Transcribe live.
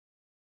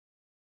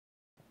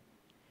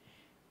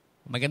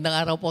Magandang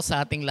araw po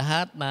sa ating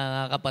lahat,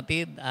 mga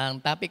kapatid. Ang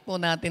topic po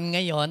natin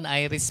ngayon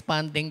ay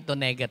responding to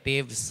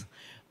negatives.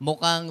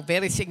 Mukhang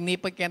very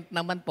significant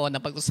naman po na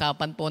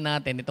pag-usapan po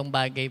natin itong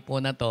bagay po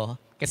na to.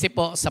 Kasi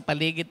po sa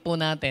paligid po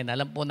natin,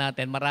 alam po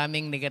natin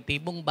maraming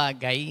negatibong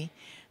bagay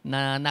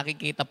na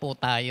nakikita po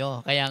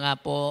tayo. Kaya nga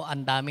po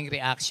ang daming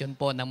reaction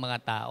po ng mga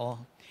tao.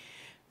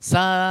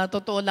 Sa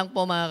totoo lang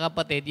po mga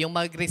kapatid, yung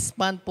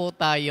mag-respond po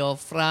tayo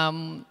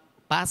from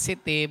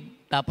positive,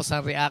 tapos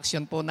ang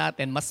reaction po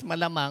natin, mas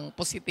malamang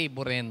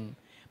positibo rin.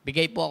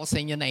 Bigay po ako sa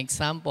inyo ng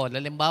example.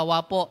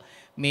 Halimbawa po,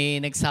 may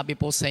nagsabi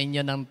po sa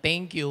inyo ng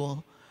thank you.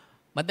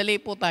 Madali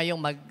po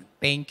tayong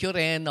mag-thank you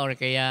rin or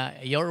kaya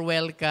you're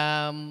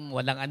welcome,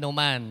 walang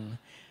anuman.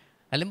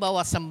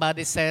 Halimbawa,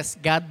 somebody says,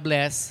 God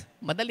bless,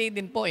 madali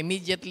din po,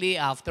 immediately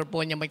after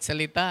po niya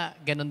magsalita,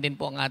 ganun din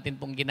po ang atin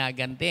pong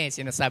ginaganti.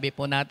 Sinasabi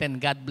po natin,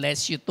 God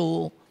bless you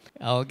too.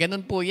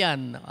 Ganun po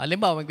yan.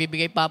 Halimbawa,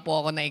 magbibigay pa po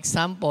ako ng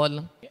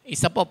example.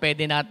 Isa po,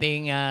 pwede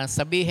nating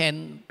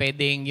sabihin,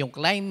 pwedeng yung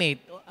climate,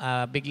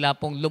 bigla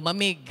pong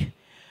lumamig.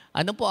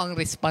 Ano po ang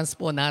response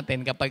po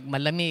natin kapag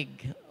malamig?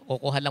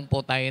 Kukuha lang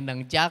po tayo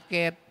ng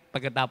jacket,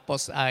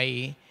 pagkatapos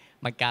ay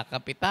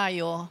magkakape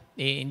tayo,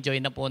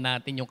 i-enjoy na po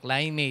natin yung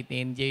climate,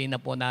 i-enjoy na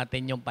po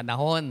natin yung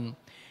panahon.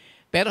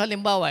 Pero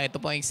halimbawa, ito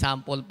po ang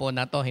example po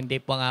na to, hindi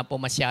po nga po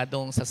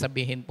masyadong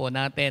sasabihin po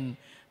natin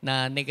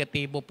na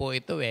negatibo po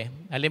ito eh.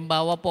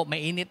 Halimbawa po,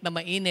 mainit na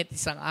mainit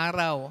isang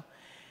araw.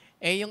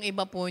 Yung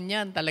iba po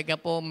niyan, talaga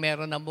po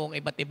meron na pong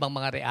iba't ibang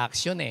mga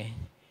reaction eh.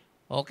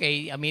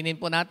 Okay, aminin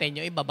po natin,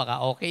 yung iba baka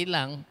okay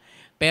lang.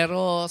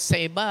 Pero sa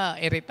iba,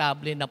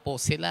 irritable na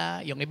po sila.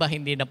 Yung iba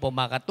hindi na po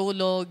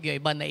makatulog. Yung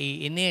iba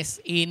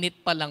naiinis.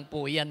 Init pa lang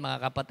po yan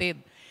mga kapatid.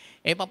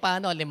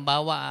 Paano?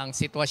 Halimbawa, ang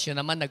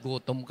sitwasyon naman,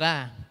 nagutom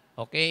ka.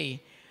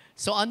 Okay.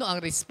 So ano ang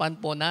respond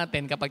po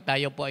natin kapag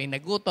tayo po ay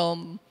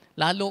nagutom?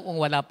 Lalo kung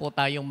wala po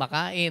tayong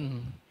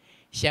makain.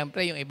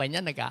 Siyempre, yung iba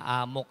niya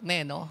nag-aamok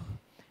na no?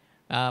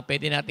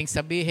 Pwede nating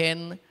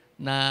sabihin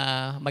na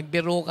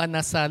magbiro ka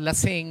na sa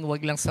lasing,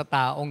 wag lang sa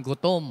taong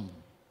gutom.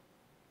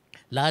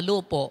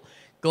 Lalo po,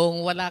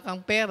 kung wala kang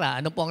pera,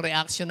 ano po ang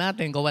reaction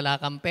natin kung wala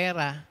kang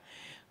pera?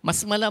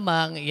 Mas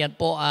malamang, yan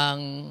po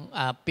ang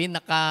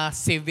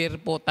pinaka-severe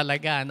po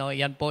talaga. No?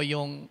 Yan po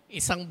yung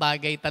isang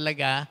bagay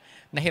talaga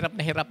na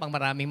hirap ang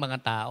maraming mga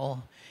tao.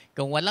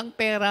 Kung walang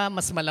pera,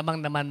 mas malamang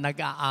naman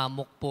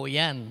nag-aamok po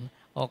yan.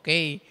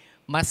 Okay?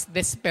 Mas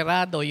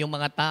desperado yung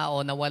mga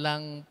tao na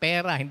walang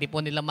pera, hindi po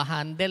nila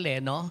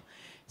ma-handle no?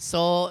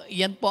 So,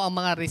 yan po ang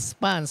mga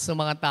response ng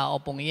mga tao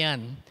pong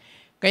yan.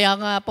 Kaya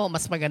nga po,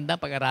 mas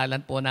maganda pag-aralan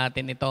po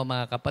natin ito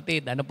mga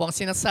kapatid. Ano po ang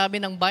sinasabi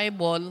ng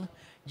Bible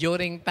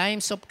during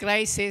times of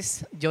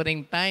crisis,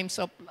 during times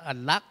of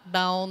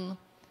lockdown,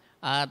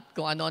 at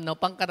kung ano-ano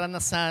pang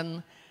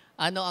karanasan,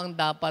 ano ang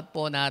dapat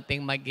po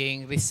nating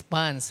maging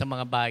response sa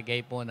mga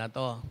bagay po na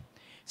to.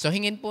 So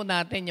hingin po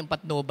natin yung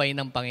patnubay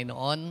ng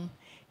Panginoon.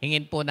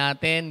 Hingin po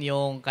natin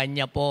yung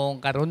kanya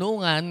pong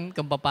karunungan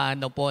kung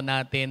paano po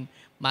natin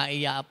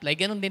maia-apply.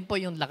 Ganon din po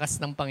yung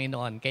lakas ng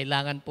Panginoon.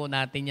 Kailangan po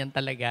natin yan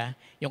talaga,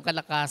 yung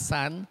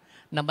kalakasan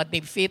na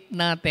ma-defeat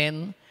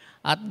natin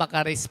at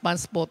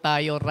maka-response po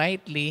tayo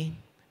rightly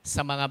sa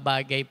mga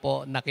bagay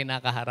po na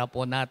kinakaharap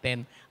po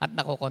natin at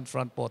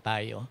nako-confront po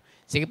tayo.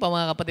 Sige po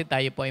mga kapatid,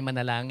 tayo po ay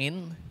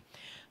manalangin.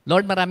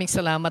 Lord, maraming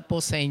salamat po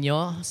sa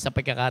inyo sa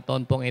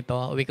pagkakataon pong ito.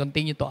 We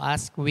continue to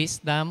ask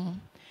wisdom.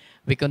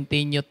 We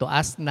continue to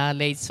ask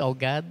knowledge, O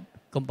God,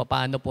 kung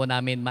paano po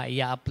namin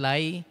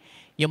maia-apply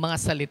yung mga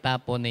salita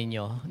po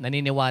ninyo.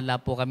 Naniniwala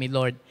po kami,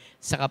 Lord,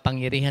 sa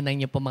kapangyarihan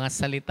ng inyong po mga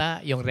salita,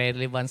 yung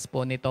relevance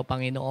po nito,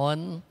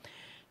 Panginoon,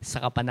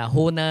 sa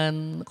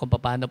kapanahunan, kung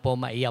paano po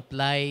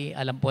mai-apply.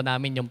 Alam po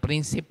namin yung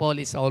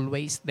principle is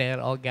always there,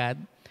 O God.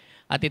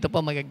 At ito po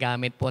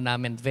magagamit po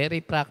namin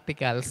very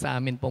practical sa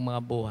amin pong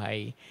mga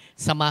buhay.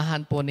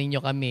 Samahan po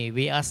ninyo kami.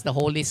 We ask the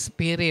Holy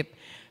Spirit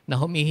na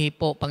humihi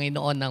po,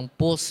 Panginoon, ng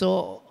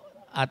puso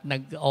at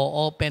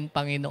nag-o-open,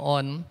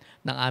 Panginoon,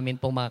 ng amin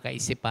pong mga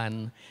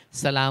kaisipan.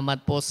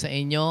 Salamat po sa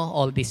inyo.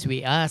 All this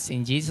we ask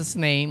in Jesus'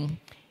 name.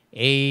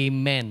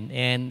 Amen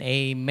and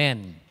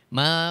amen.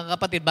 Mga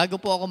kapatid, bago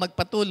po ako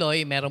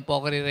magpatuloy, meron po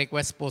ako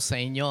request po sa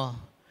inyo.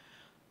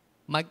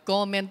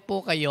 Mag-comment po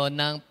kayo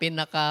ng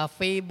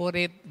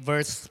pinaka-favorite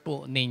verse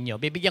po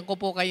ninyo. Bibigyan ko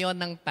po kayo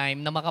ng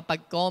time na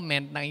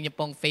makapag-comment ng inyong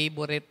pong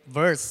favorite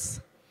verse.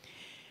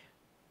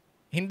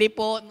 Hindi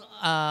po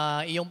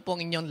yung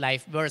pong inyong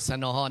life verse,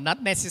 not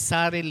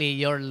necessarily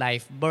your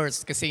life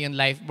verse. Kasi yung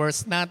life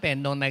verse natin,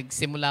 nung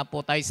nagsimula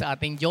po tayo sa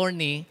ating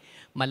journey,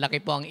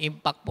 malaki po ang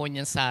impact po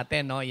niyan sa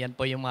atin. Yan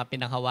po yung mga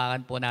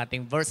pinanghawakan po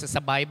nating verses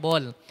sa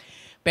Bible.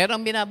 Pero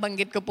ang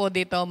binabanggit ko po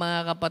dito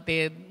mga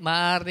kapatid,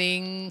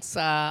 maaring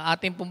sa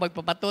ating pong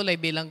pagpapatuloy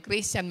bilang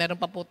Christian, meron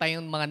pa po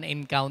tayong mga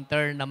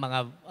na-encounter na mga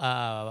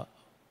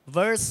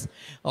verse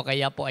o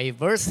kaya po ay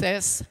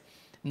verses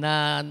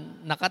na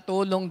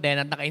nakatulong din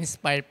at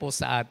naka-inspire po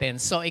sa atin.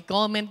 So,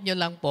 i-comment nyo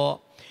lang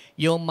po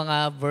yung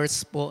mga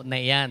verse po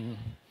na yan.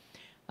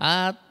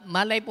 At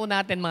malay po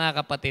natin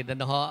mga kapatid,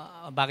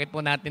 bakit po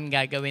natin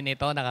gagawin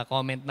ito?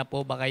 Naka-comment na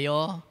po ba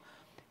kayo?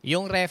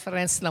 Yung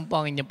reference lang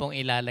po ang inyo pong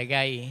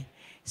ilalagay.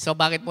 So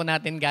bakit po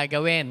natin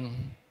gagawin?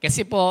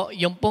 Kasi po,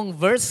 yung pong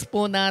verse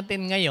po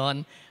natin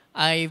ngayon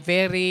ay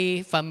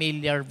very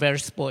familiar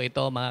verse po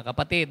ito mga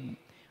kapatid.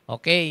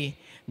 Okay?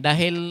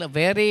 Dahil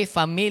very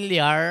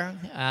familiar,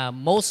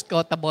 most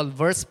quotable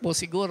verse po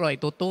siguro ay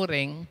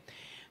tuturing.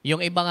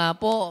 Yung iba nga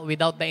po,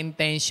 without the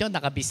intention,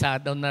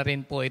 nakabisado na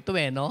rin po ito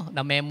no?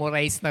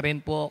 Na-memorize na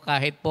rin po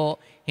kahit po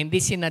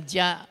hindi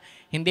sinadya.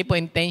 Hindi po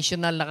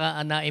intentional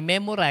na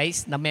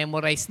i-memorize,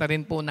 na-memorize na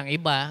rin po ng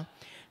iba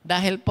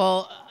dahil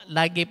po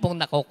lagi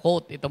pong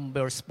nako-quote itong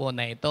verse po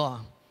na ito.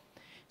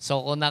 So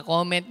kung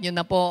na-comment nyo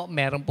na po,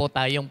 meron po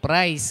tayong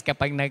prize.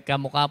 Kapag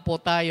nagkamukha po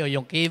tayo,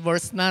 yung key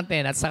verse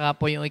natin at saka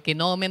po yung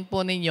i-comment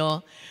po ninyo,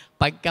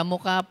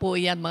 pagkamukha po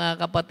yan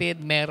mga kapatid,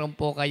 meron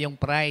po kayong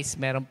prize,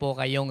 meron po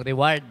kayong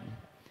reward.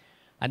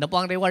 Ano po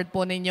ang reward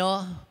po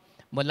ninyo?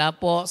 Mula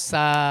po sa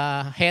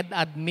head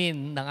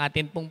admin ng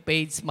atin pong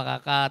page,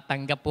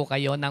 makakatanggap po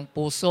kayo ng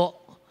puso.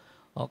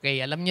 Okay,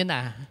 alam nyo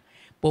na.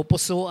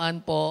 Pupusuan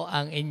po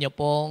ang inyo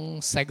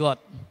pong sagot.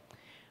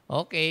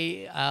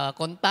 Okay,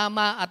 kung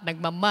tama at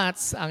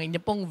nagmamatch ang inyo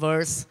pong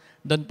verse,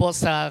 doon po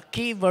sa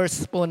key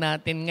verse po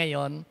natin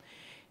ngayon,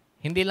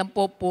 hindi lang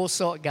po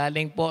puso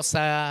galing po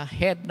sa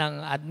head ng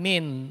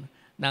admin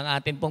ng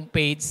atin pong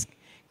page,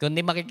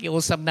 kundi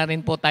makikiusap na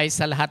rin po tayo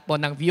sa lahat po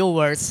ng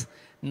viewers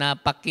na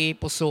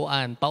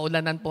pakipusuan.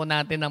 Paulanan po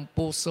natin ng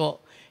puso,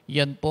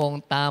 yun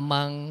pong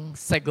tamang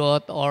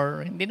sagot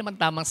or hindi naman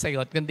tamang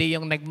sagot, kundi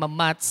yung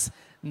nagmamatch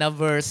na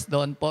verse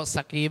doon po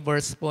sa key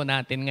verse po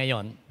natin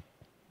ngayon.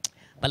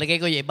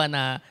 Palagay ko yung iba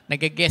na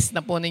nag-guess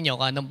na po ninyo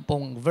kung anong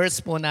pong verse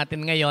po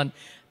natin ngayon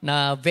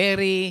na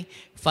very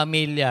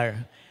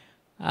familiar.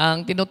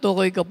 Ang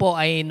tinutukoy ko po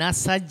ay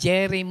nasa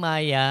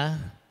Jeremiah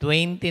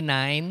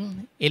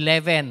 29:11.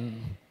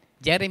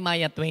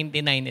 Jeremiah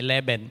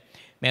 29:11.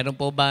 Meron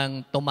po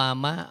bang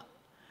tumama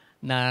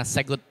na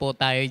sagot po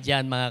tayo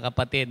dyan mga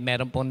kapatid?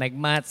 Meron pong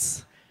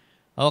nag-match?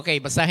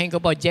 Okay, basahin ko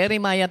po.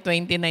 Jeremiah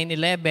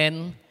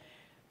 29:11.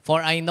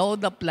 For I know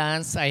the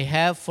plans I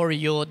have for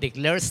you,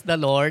 declares the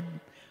Lord,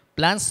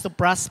 plans to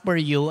prosper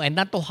you and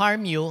not to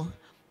harm you,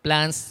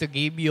 plans to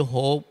give you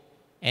hope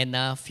and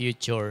a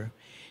future.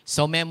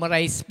 So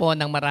memorize po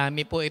ng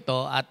marami po ito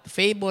at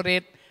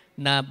favorite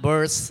na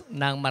verse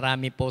ng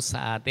marami po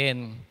sa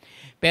atin.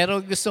 Pero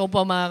gusto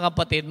po mga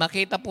kapatid,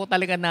 makita po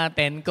talaga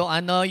natin kung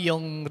ano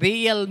yung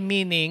real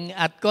meaning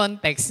at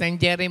context ng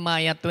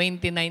Jeremiah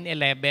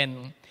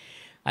 29:11.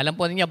 Alam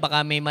po niyo,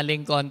 baka may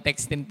maling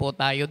context din po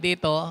tayo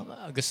dito.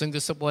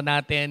 Gustong-gusto po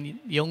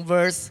natin yung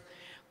verse,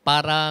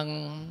 parang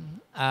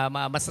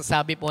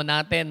masasabi po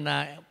natin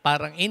na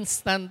parang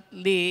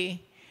instantly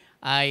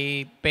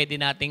ay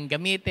pwede nating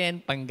gamitin,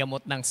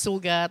 panggamot ng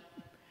sugat.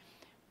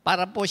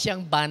 Para po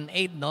siyang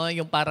band-aid, no?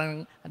 Yung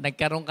parang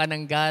nagkaroon ka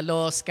ng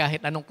galos,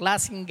 kahit anong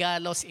klaseng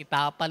galos,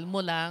 itapal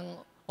mo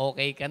lang,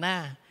 okay ka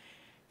na.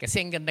 Kasi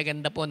ang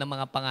ganda-ganda po ng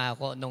mga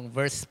pangako nung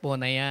verse po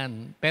na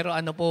yan. Pero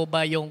ano po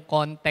ba yung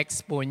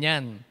context po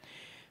niyan?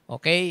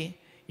 Okay?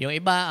 Yung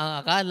iba ang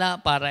akala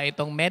para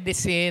itong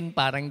medicine,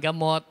 parang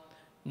gamot,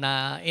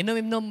 na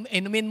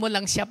inumin mo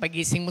lang siya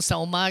pagising mo sa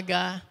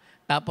umaga,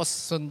 tapos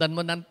sundan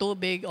mo ng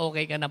tubig,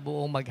 okay ka na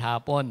buong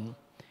maghapon.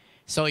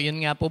 So yun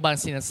nga po ba ang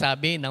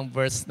sinasabi ng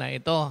verse na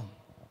ito?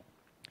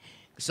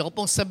 Gusto ko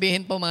pong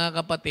sabihin po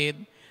mga kapatid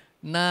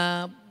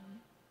na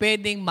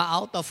pwedeng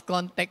ma-out of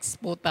context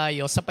po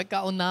tayo sa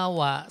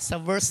pagkaunawa sa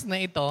verse na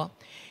ito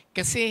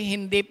kasi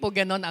hindi po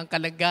ganon ang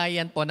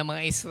kalagayan po ng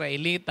mga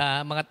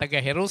Israelita, mga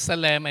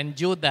taga-Jerusalem and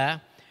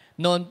Judah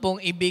noon pong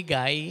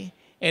ibigay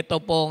ito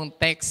pong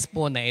text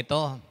po na ito.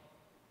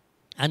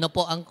 Ano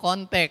po ang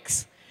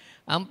context?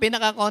 Ang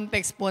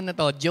pinaka-context po na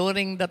to,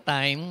 during the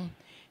time,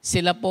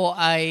 sila po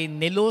ay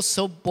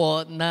nilusob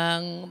po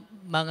ng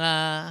mga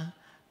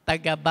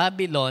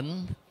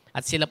taga-Babylon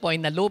at sila po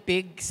ay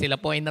nalupig, sila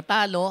po ay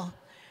natalo.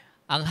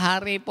 Ang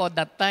hari po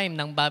that time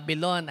ng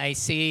Babylon ay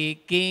si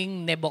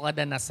King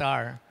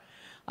Nebuchadnezzar.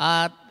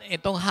 At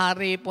itong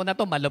hari po na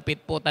to,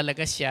 malupit po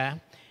talaga siya.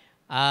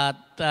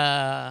 At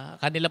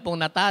kanila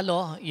pong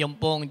natalo, yung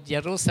pong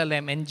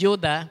Jerusalem and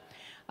Judah.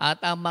 At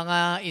ang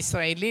mga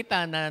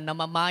Israelita na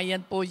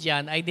namamayan po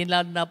dyan ay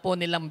dinala na po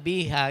nilang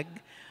bihag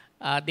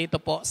dito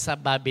po sa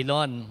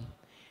Babylon.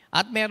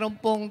 At meron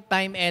pong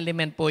time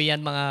element po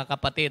yan mga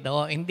kapatid.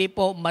 Hindi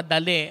po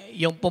madali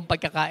yung pong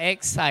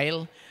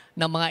pagkaka-exile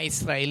ng mga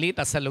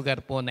Israelita sa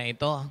lugar po na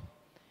ito.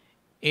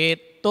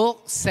 It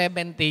took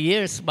 70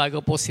 years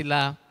bago po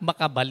sila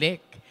makabalik.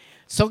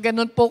 So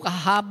ganun po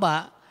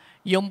kahaba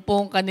yung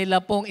pong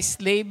kanila pong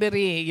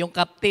slavery, yung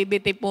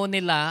captivity po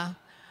nila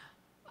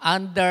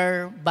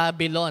under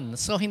Babylon.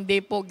 So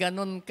hindi po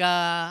ganun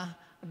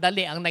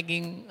kadali ang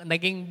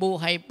naging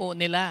buhay po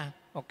nila.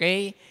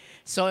 Okay?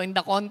 So in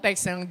the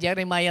context ng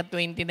Jeremiah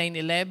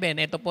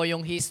 29:11, ito po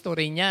yung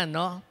history niya,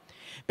 no?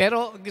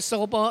 Pero gusto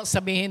ko po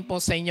sabihin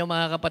po sa inyo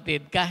mga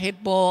kapatid, kahit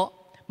po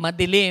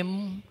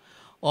madilim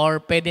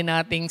or pwede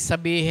nating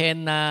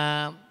sabihin na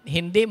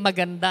hindi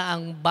maganda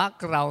ang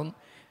background,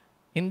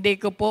 hindi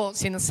ko po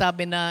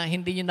sinasabi na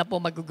hindi nyo na po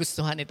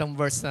magugustuhan itong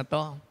verse na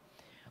to.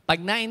 Pag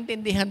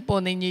naintindihan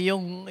po ninyo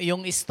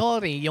yung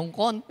story, yung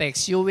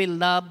context, you will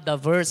love the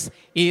verse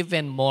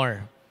even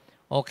more.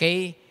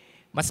 Okay?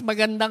 Mas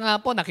maganda nga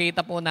po,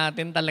 nakita po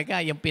natin talaga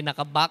yung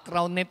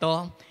pinaka-background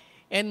nito.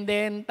 And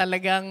then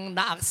talagang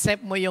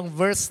na-accept mo yung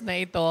verse na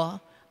ito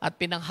at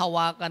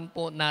pinanghawakan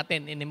po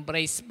natin,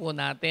 in-embrace po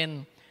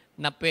natin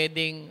na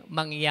pwedeng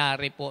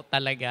mangyari po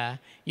talaga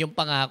yung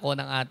pangako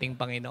ng ating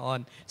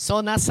Panginoon.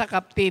 So nasa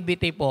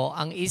captivity po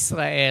ang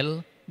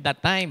Israel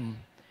that time.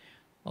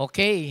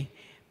 Okay.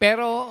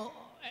 Pero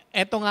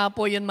eto nga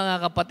po yun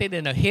mga kapatid.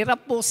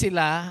 Hirap po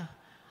sila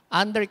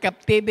under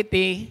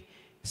captivity.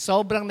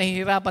 Sobrang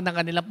nahihirapan ng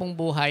kanilang pong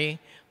buhay.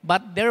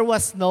 But there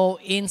was no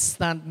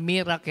instant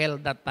miracle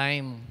that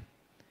time.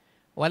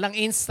 Walang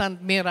instant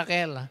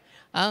miracle.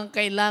 Ang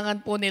kailangan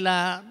po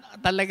nila,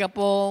 talaga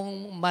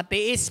pong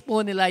matiis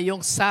po nila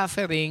yung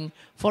suffering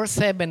for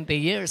 70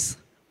 years.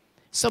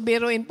 So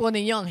biruin po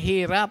ninyo ang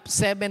hirap,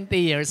 70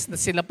 years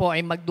na sila po ay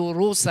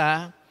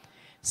magdurusa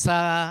sa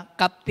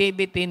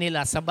captivity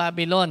nila sa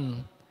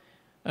Babylon.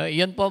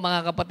 Yun po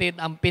mga kapatid,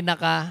 ang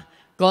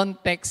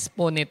pinaka-context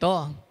po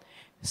nito.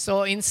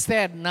 So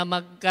instead na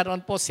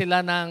magkaroon po sila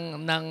ng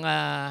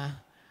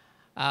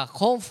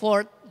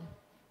comfort,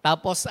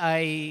 tapos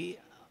ay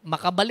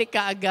makabalik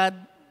kaagad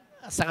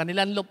sa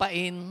kanilang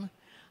lupain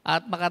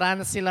at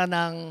makaranas sila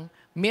ng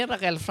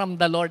miracle from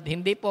the Lord.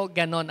 Hindi po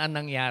ganon ang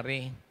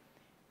nangyari.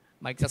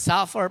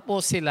 Magsasuffer po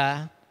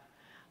sila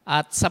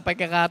at sa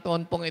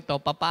pagkakataon pong ito,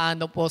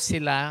 papaano po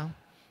sila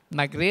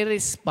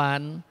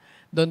magre-respond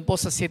doon po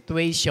sa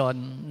situation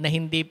na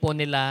hindi po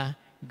nila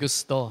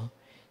gusto.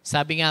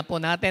 Sabi nga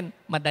po natin,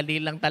 madali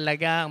lang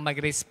talaga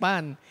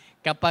mag-respond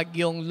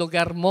kapag yung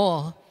lugar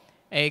mo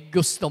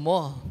gusto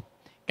mo.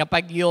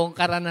 Kapag yung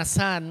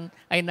karanasan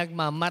ay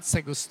nagmamat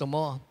sa gusto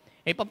mo.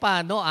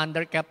 Paano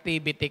under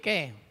captivity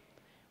ka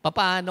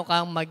Paano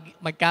kang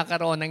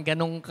magkakaroon ng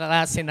ganong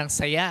klase ng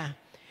saya?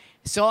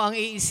 So ang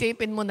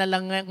iisipin mo na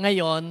lang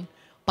ngayon,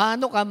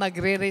 paano ka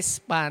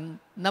magre-respond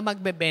na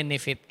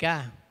magbe-benefit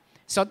ka?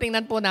 So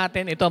tingnan po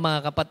natin ito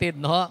mga kapatid,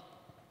 no?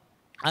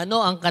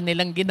 Ano ang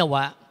kanilang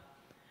ginawa?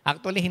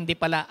 Actually, hindi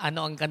pala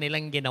ano ang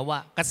kanilang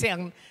ginawa. Kasi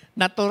ang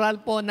natural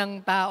po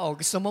ng tao,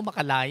 gusto mo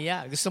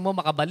makalaya, gusto mo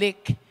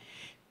makabalik.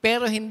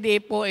 Pero hindi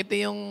po ito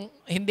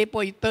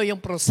yung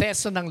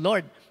proseso ng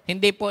Lord.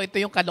 Hindi po ito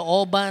yung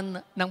kalooban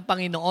ng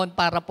Panginoon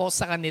para po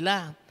sa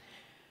kanila.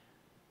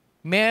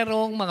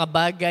 Merong mga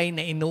bagay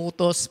na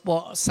inutos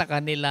po sa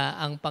kanila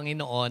ang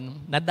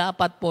Panginoon na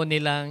dapat po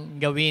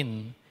nilang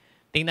gawin.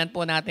 Tingnan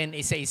po natin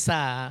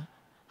isa-isa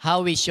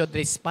how we should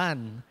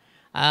respond.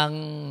 Ang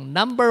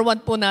number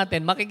 1 po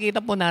natin,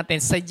 makikita po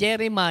natin sa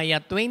Jeremiah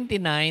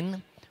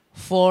 29,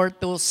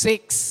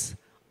 4-6.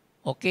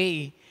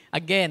 Okay,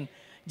 again,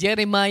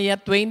 Jeremiah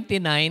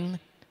 29,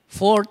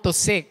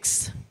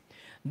 4-6.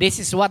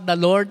 This is what the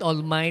Lord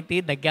Almighty,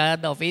 the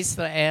God of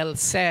Israel,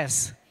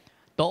 says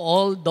to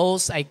all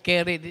those I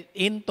carried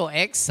into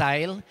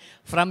exile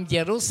from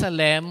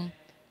Jerusalem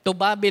to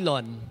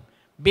Babylon.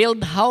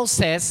 Build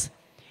houses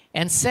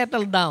and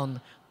settle down.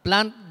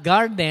 Plant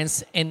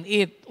gardens and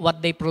eat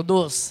what they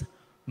produce.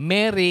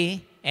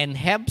 Marry and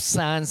have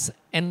sons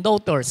and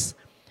daughters.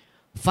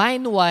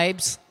 Find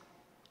wives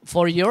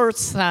for your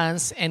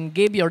sons and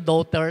give your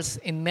daughters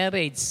in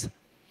marriage,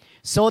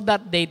 so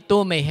that they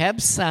too may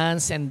have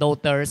sons and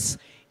daughters.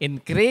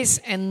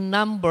 Increase in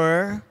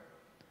number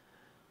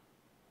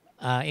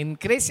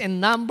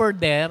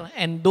there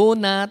and do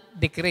not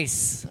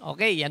decrease.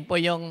 Okay, yan po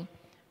yung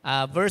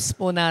verse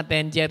po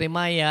natin,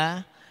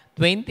 Jeremiah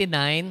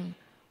 29,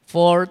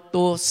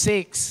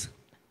 4-6.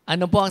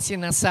 Ano po ang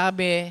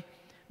sinasabi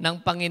ng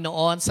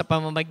Panginoon sa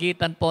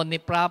pamamagitan po ni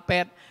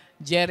Prophet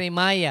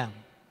Jeremiah?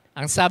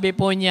 Ang sabi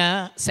po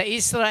niya sa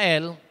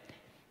Israel,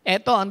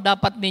 eto ang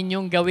dapat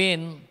ninyong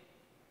gawin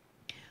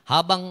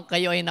habang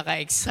kayo ay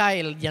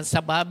naka-exile diyan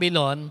sa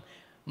Babylon,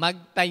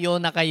 magtayo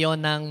na kayo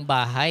ng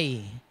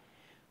bahay.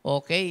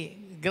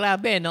 Okay,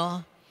 grabe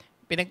no?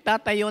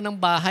 Pinagtatayo ng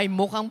bahay,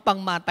 mukhang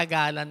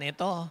pangmatagalan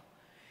ito.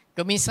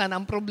 Kuminsan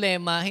ang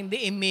problema,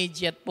 hindi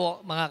immediate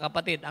po mga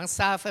kapatid. Ang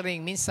suffering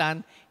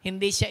minsan,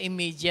 hindi siya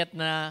immediate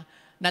na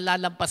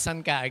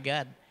nalalampasan ka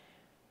agad.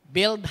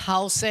 Build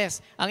houses.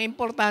 Ang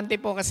importante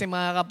po kasi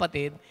mga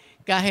kapatid,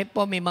 kahit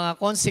po may mga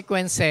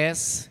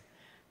consequences,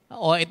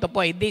 o ito po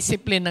ay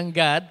discipline ng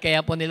God,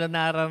 kaya po nila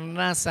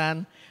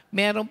naranasan,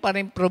 meron pa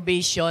rin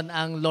provision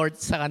ang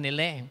Lord sa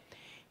kanila.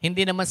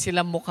 Hindi naman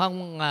sila mukhang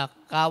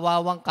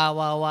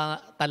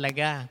kawawang-kawawa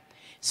talaga.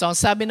 So ang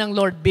sabi ng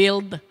Lord,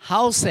 build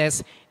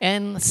houses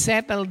and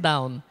settle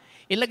down.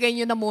 Ilagay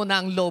nyo na muna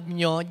ang loob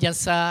nyo dyan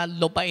sa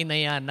lupain na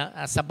yan,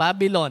 sa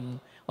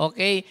Babylon.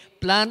 Okay?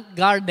 Plant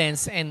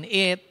gardens and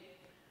eat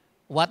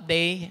what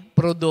they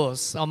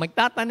produce. O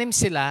magtatanim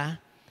sila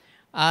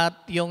at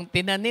yung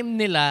tinanim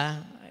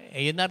nila,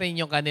 yun na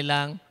rin yung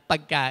kanilang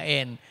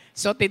pagkain.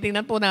 So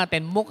titingnan po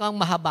natin, mukhang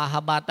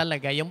mahaba-haba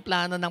talaga yung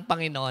plano ng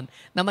Panginoon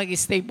na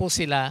mag-stay po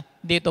sila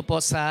dito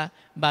po sa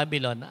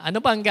Babylon.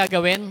 Ano pa ang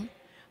gagawin?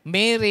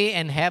 Marry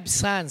and have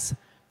sons.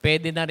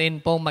 Pwede na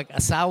rin pong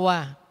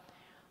mag-asawa.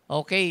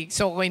 Okay,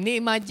 so kung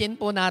ini-imagine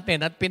po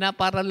natin at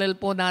pinaparallel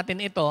po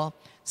natin ito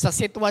sa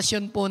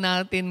sitwasyon po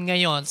natin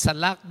ngayon sa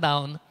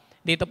lockdown,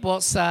 dito po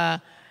sa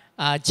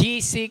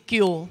GCQ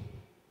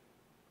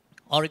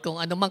or kung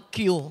ano mang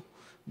Q,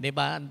 'di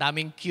ba? Ang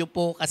daming Q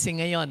po kasi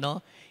ngayon,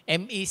 no?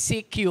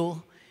 MECQ.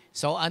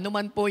 So ano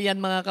man po 'yan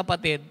mga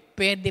kapatid,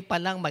 pwede pa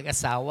lang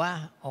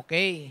mag-asawa.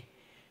 Okay.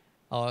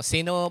 O,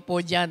 sino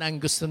po diyan ang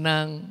gusto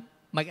ng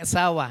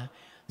mag-asawa?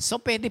 So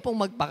pwede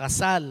pong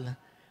magpakasal.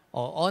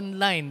 O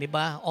online, 'di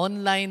ba?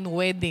 Online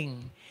wedding.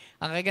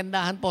 Ang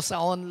kagandahan po sa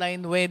online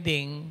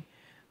wedding,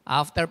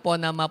 after po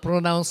na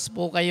ma-pronounce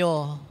po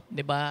kayo,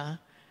 'di ba?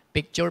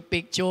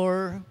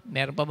 Picture-picture,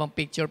 meron pa bang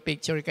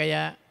picture-picture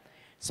kaya?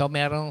 So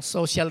merong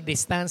social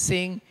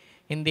distancing,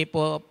 hindi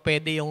po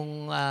pwede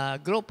yung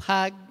group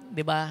hug,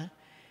 'di ba?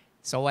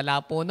 So wala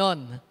po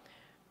nun.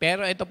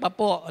 Pero ito pa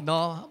po,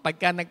 no,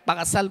 pagka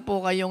nagpakasal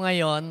po kayo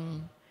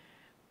ngayon,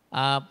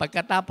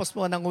 pagkatapos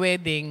po ng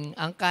wedding,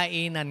 ang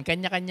kainan,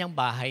 kanya-kanyang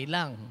bahay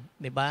lang,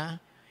 'di ba?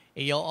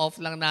 I-off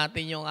lang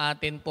natin yung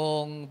atin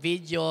pong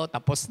video,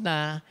 tapos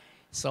na.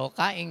 So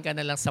kain ka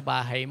na lang sa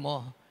bahay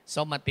mo.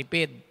 So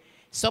matipid.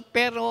 So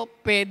pero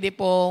pwede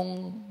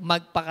pong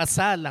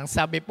magpakasal. Ang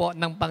sabi po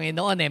ng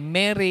Panginoon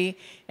marry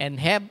and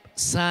have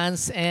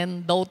sons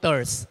and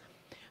daughters.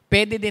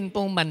 Pwede din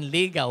pong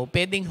manligaw,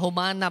 pwedeng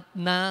humanap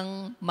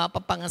ng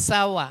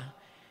mapapangasawa.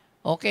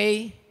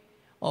 Okay?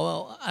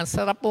 O, ang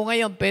sarap po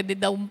ngayon, pwede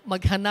daw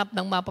maghanap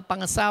ng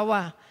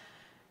mapapangasawa.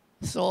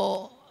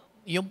 So,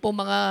 yung po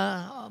mga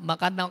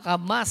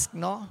naka-mask,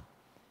 no?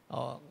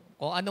 O,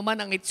 kung ano man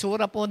ang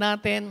itsura po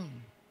natin,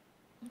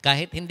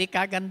 kahit hindi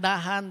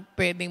kagandahan,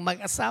 pwedeng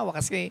mag-asawa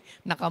kasi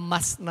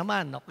naka-mask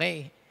naman,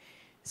 okay?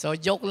 So,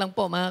 joke lang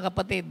po mga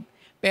kapatid.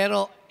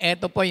 Pero,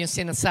 eto po yung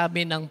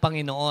sinasabi ng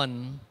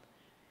Panginoon.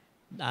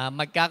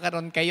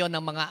 Magkakaroon kayo ng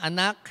mga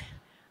anak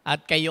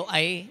at kayo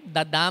ay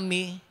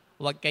dadami.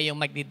 Huwag kayong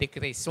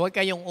magdi-decrease. Huwag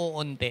kayong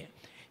uunti.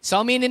 So,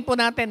 aminin po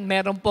natin,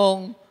 meron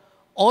pong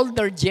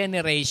older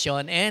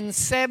generation and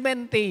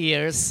 70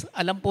 years,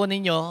 alam po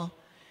ninyo,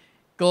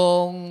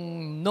 kung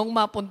nung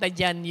mapunta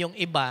dyan yung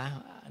iba,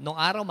 nung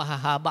araw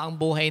mahahaba ang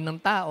buhay ng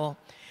tao,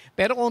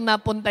 pero kung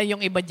napunta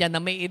yung iba dyan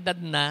na may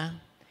edad na,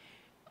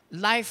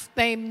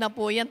 lifetime na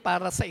po yan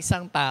para sa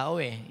isang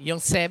tao yung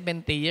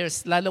 70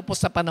 years, lalo po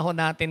sa panahon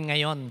natin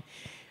ngayon.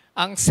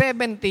 Ang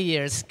 70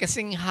 years,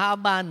 kasing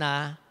haba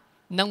na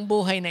ng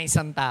buhay na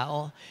isang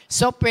tao.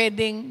 So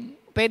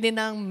pwede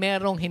nang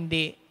merong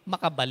hindi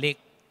makabalik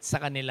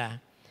sa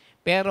kanila.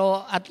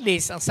 Pero at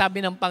least, ang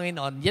sabi ng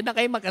Panginoon, yan na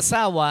kayo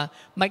mag-asawa,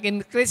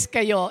 mag-increase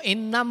kayo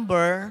in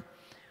number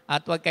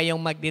at huwag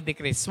kayong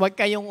magdi-decrease. Huwag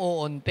kayong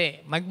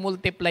uunti.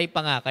 Mag-multiply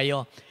pa nga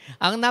kayo.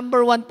 Ang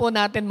number 1 po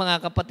natin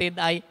mga kapatid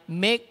ay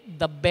make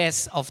the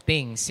best of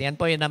things. Yan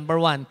po yung number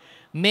 1.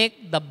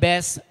 Make the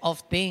best of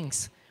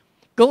things.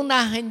 Kung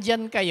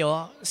nahandyan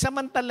kayo,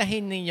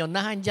 samantalahin ninyo,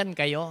 nahandyan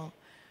kayo.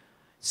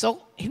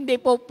 So,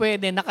 hindi po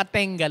pwede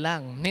nakatenga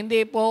lang.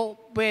 Hindi po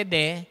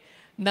pwede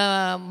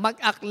na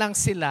mag-act lang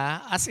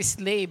sila as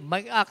slave,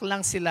 mag-act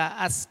lang sila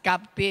as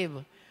captive.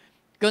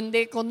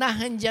 Kundi kung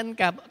nahandyan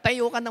ka,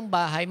 tayo ka ng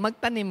bahay,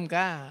 magtanim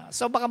ka.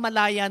 So baka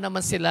malaya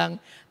naman silang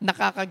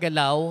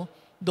nakakagalaw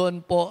doon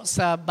po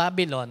sa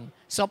Babylon.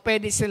 So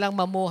pwede silang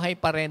mamuhay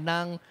pa rin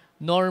ng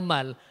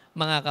normal,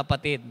 mga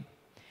kapatid.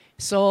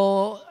 So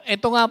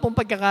ito nga pong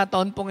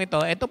pagkakataon pong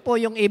ito po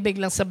yung ibig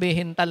lang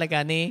sabihin talaga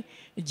ni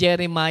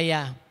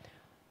Jeremiah.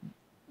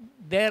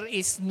 There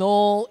is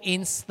no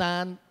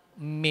instant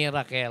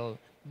miracle.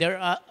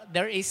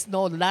 There is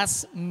no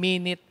last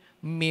minute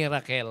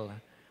miracle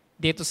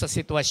dito sa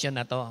sitwasyon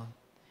na to.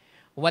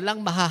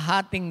 Walang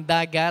mahahating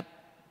dagat,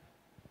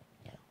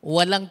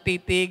 walang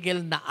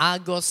titigil na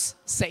agos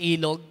sa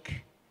ilog,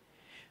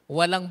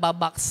 walang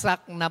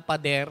babaksak na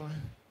pader,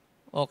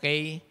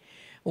 okay?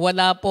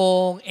 Wala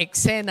pong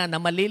eksena na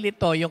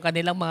malilito yung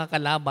kanilang mga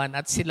kalaban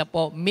at sila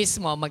po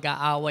mismo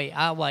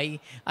mag-aaway-away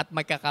at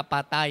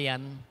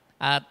magkakapatayan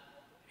at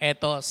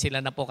eto sila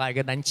na po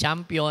kaagad ang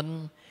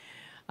champion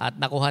at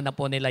nakuha na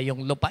po nila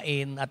yung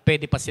lupain at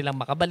pwede pa silang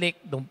makabalik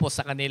doon po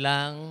sa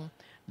kanilang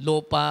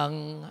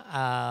lupang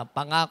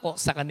pangako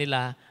sa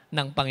kanila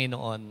ng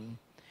Panginoon.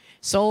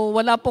 So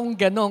wala pong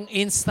ganong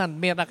instant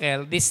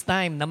miracle this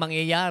time na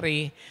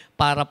mangyayari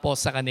para po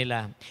sa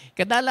kanila.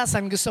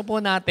 Kadalasan gusto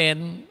po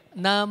natin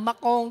na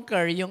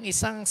makonquer yung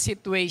isang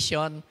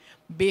situation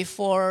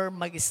before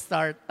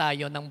mag-start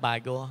tayo ng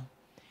bago.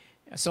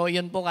 So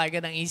yun po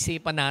kaagad ang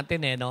isipan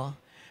natin no?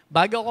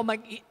 Bago ako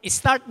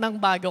mag-start ng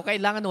bago,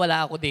 kailangan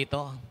wala ako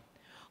dito.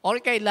 Or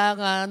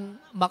kailangan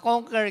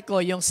makonquer ko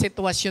yung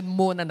sitwasyon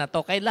muna na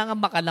to. Kailangan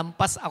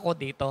makalampas ako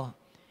dito.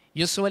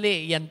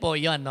 Usually, yan po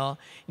yun. No?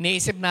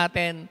 Iniisip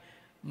natin,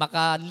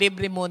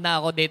 makalibre muna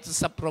ako dito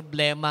sa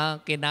problema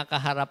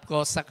kinakaharap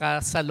ko sa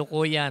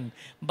kasalukuyan.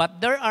 But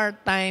there are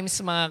times,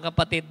 mga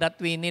kapatid, that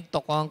we need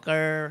to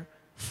conquer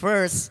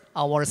first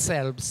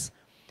ourselves.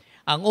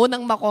 Ang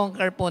unang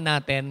makonquer po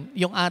natin,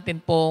 yung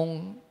atin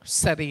pong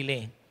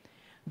sarili.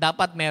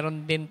 Dapat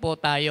meron din po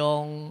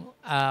tayong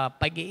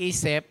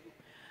pag-iisip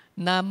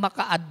na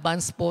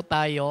maka-advance po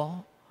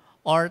tayo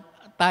or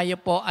tayo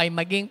po ay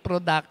maging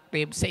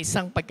productive sa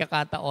isang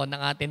pagkakataon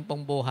ng atin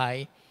pong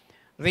buhay,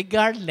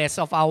 regardless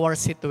of our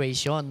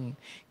situation.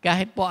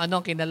 Kahit po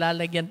anong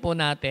kinalalagyan po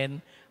natin,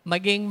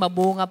 maging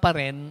mabunga pa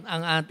rin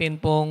ang atin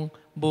pong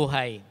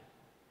buhay.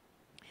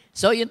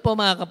 So yun po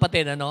mga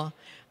kapatid,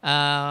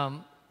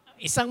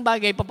 isang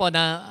bagay pa po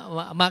na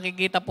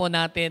makikita po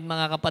natin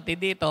mga kapatid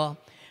dito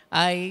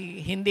ay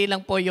hindi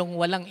lang po yung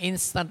walang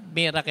instant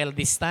miracle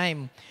this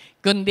time,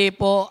 kundi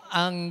po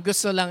ang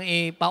gusto lang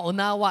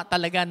ipaunawa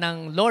talaga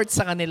ng Lord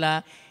sa kanila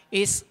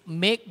is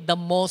make the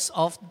most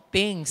of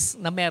things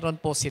na meron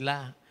po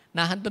sila.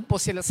 Nahandun po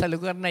sila sa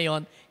lugar na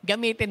yon,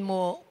 gamitin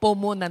mo po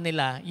muna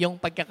nila yung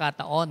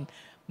pagkakataon.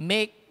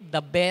 Make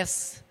the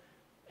best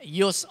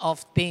use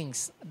of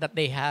things that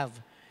they have.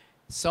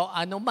 So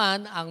ano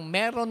man ang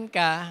meron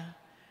ka,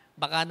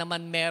 baka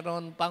naman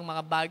meron pang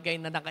mga bagay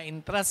na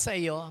naka-interest sa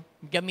iyo,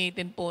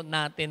 gamitin po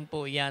natin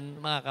po yan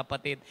mga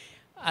kapatid.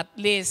 At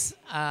least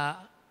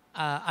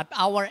at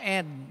our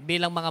end,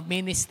 bilang mga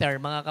minister,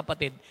 mga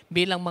kapatid,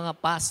 bilang mga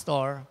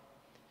pastor,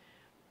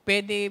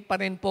 pwede pa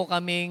rin po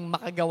kaming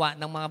makagawa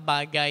ng mga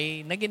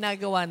bagay na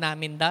ginagawa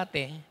namin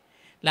dati.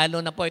 Lalo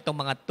na po itong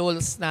mga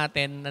tools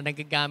natin na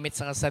nagagamit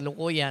sa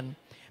kasalukuyan.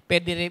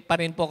 Pwede pa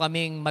rin po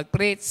kaming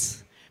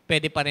mag-preach.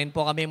 Pwede pa rin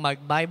po kaming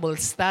mag-Bible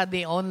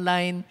study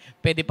online.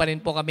 Pwede pa rin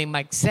po kaming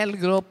mag-cell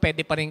group.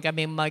 Pwede pa rin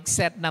kaming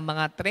mag-set ng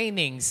mga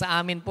training. Sa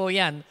amin po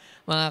yan,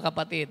 mga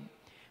kapatid.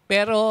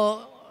 Pero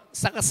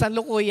sa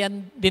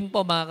kasalukuyan din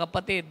po, mga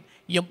kapatid,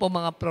 yung po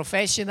mga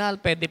professional,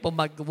 pwede po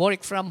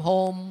mag-work from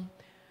home.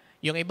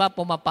 Yung iba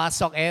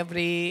pumapasok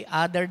every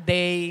other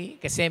day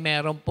kasi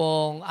meron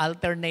pong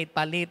alternate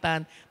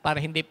palitan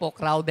para hindi po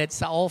crowded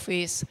sa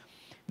office.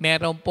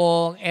 Meron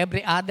pong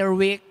every other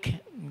week,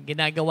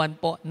 ginagawan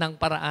po ng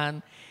paraan.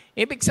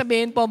 Ibig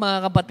sabihin po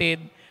mga kapatid,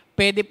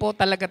 pwede po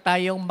talaga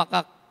tayong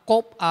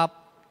maka-cope up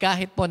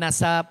kahit po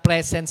nasa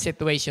present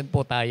situation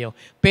po tayo.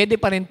 Pwede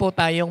pa rin po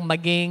tayong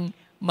maging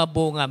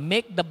mabunga.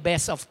 Make the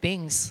best of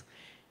things.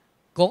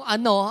 Kung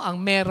ano ang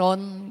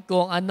meron,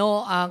 kung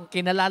ano ang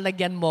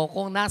kinalalagyan mo,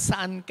 kung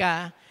nasaan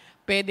ka,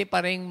 pwede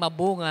pa rin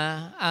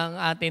mabunga ang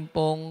atin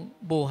pong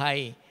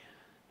buhay.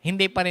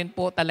 Hindi pa rin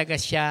po talaga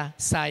siya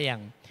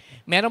sayang.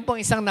 Meron pong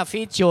isang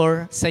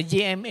na-feature sa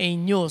GMA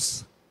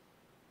News.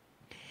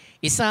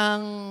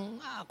 Isang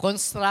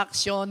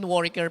construction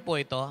worker po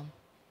ito.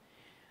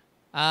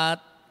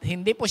 At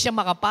hindi po siya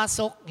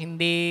makapasok,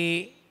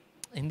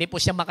 hindi po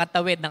siya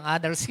makatawid ng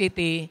other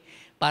city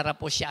para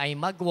po siya ay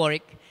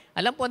mag-work.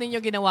 Alam po ninyo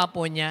ginawa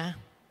po niya?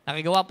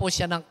 Nakagawa po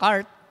siya ng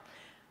cart.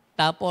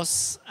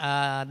 Tapos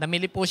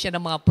namili po siya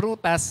ng mga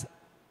prutas.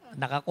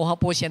 Nakakuha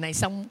po siya ng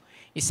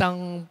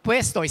isang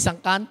pwesto, isang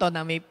kanto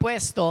na may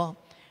pwesto.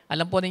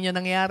 Alam po ninyo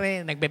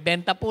nangyari,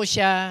 nagbebenta po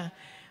siya.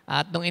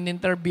 At nung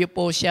in-interview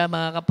po siya,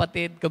 mga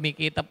kapatid,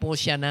 kumikita po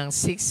siya ng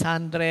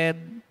 600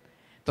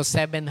 to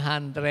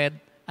 700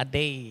 a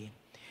day.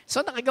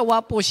 So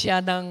nakagawa po siya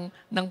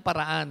ng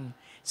paraan.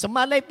 So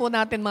malay po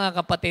natin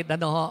mga kapatid,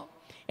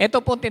 ito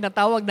po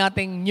tinatawag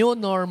nating new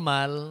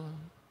normal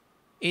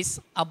is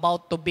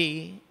about to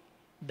be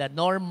the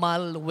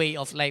normal way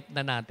of life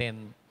na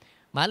natin.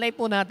 Malay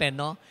po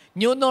natin,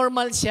 New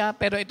normal siya,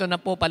 pero ito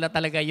na po pala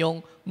talaga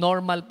yung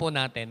normal po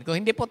natin. Kung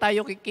hindi po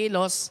tayo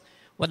kikilos,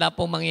 wala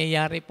pong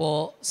mangyayari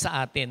po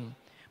sa atin.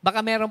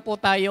 Baka meron po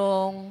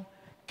tayong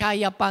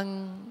kaya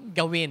pang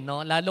gawin,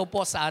 Lalo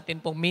po sa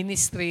atin pong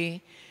ministry,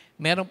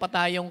 meron pa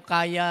tayong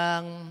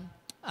kayang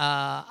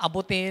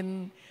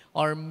abutin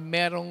or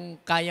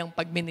merong kayang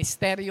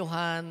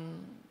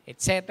pagministeryuhan,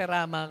 etc.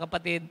 Mga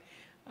kapatid,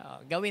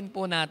 gawin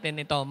po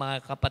natin ito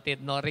mga kapatid.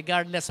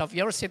 Regardless of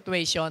your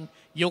situation,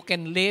 you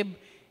can live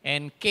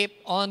and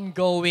keep on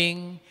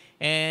going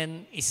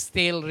and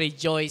still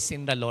rejoice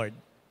in the Lord.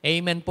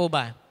 Amen po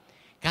ba?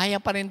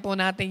 Kaya pa rin po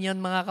natin yun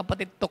mga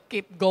kapatid to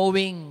keep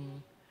going.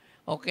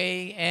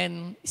 Okay?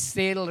 And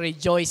still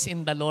rejoice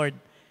in the Lord.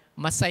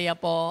 Masaya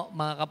po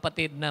mga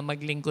kapatid na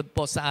maglingkod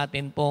po sa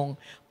atin pong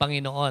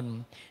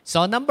Panginoon.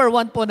 So number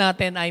 1 po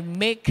natin ay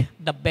make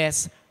the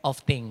best of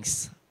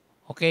things.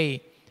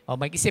 Okay?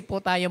 Mag-isip po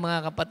tayo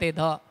mga kapatid.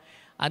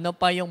 Ano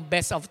pa yung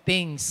best of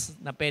things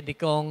na pwede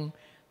kong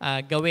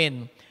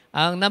gawin?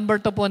 Ang number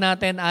 2 po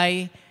natin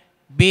ay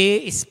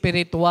be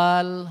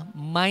spiritual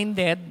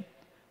minded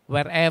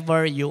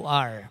wherever you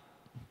are.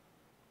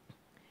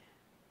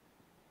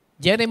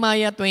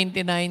 Jeremiah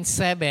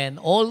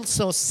 29:7,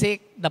 also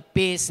seek the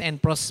peace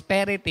and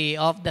prosperity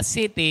of the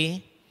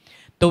city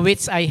to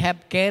which I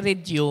have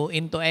carried you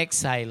into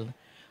exile.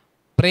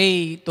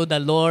 Pray to the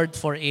Lord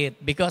for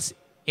it, because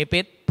if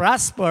it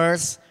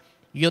prospers,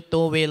 you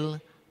too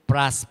will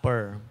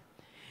prosper.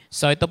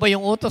 So ito po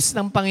yung utos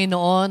ng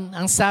Panginoon.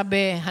 Ang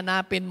sabi,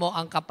 hanapin mo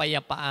ang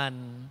kapayapaan,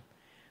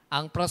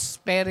 ang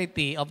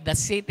prosperity of the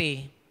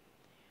city.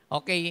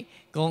 Okay,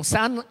 kung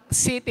saan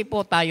city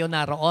po tayo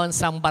naroon,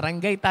 saan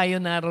barangay tayo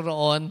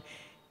naroon,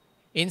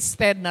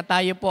 instead na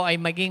tayo po ay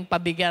maging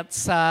pabigat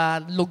sa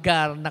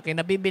lugar na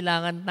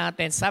kinabibilangan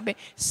natin, sabi,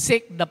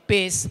 seek the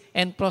peace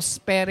and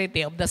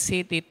prosperity of the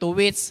city to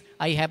which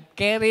I have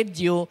carried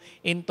you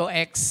into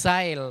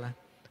exile.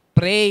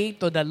 Pray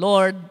to the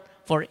Lord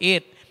for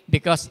it.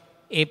 Because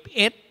if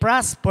it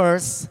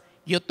prospers,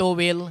 you too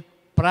will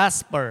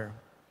prosper.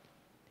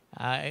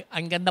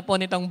 Ang ganda po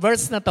nitong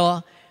verse na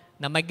to,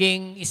 na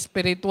maging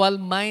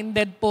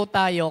spiritual-minded po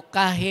tayo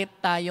kahit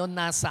tayo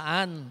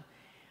nasaan.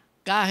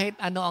 Kahit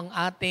ano ang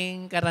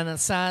ating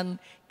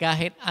karanasan,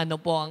 kahit ano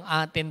po ang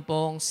atin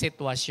pong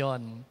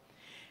sitwasyon.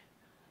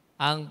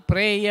 Ang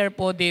prayer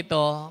po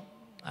dito,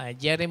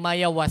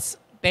 Jeremiah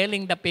was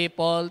telling the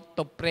people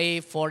to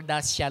pray for the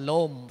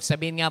shalom.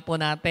 Sabihin nga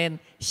po natin,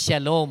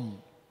 shalom.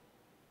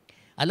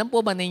 Alam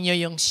po ba ninyo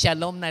yung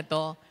shalom na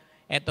ito?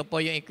 Ito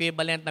po yung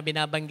equivalent na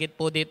binabanggit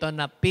po dito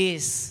na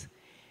peace.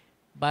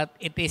 But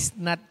it is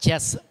not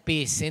just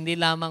peace. Hindi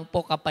lamang po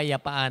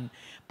kapayapaan.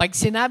 Pag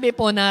sinabi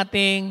po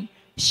nating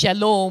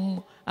shalom,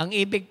 ang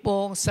ibig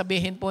pong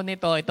sabihin po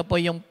nito, ito po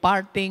yung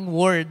parting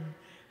word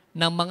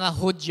ng mga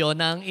Hudyo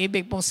na ang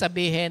ibig pong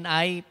sabihin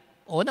ay,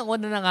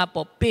 unang-una na nga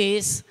po,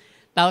 peace,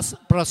 tapos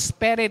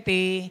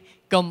prosperity,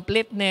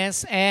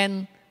 completeness,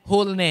 and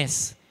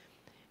wholeness.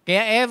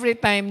 Kaya every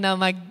time na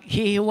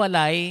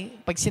maghihiwalay,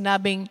 pag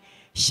sinabing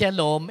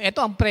shalom,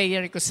 ito ang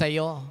prayer ko sa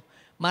iyo.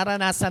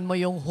 Maranasan mo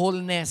yung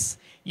wholeness,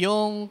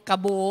 yung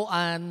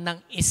kabuuan ng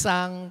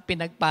isang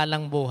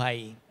pinagpalang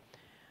buhay.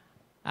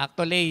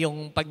 Actually,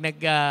 yung pag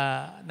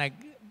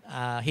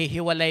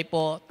hihiwalay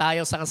po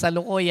tayo sa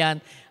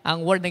kasalukuyan,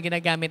 ang word na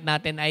ginagamit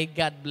natin ay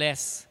God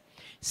bless.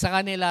 Sa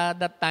kanila,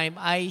 that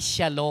time ay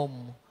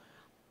shalom.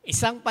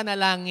 Isang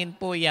panalangin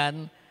po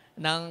yan,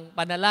 ng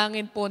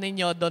panalangin po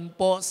ninyo doon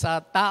po sa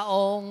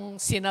taong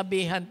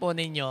sinabihan po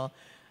ninyo,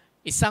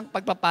 isang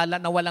pagpapala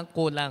na walang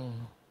kulang.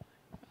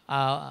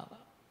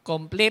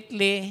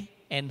 Completely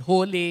and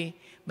wholly,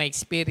 may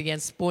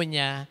experience po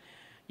niya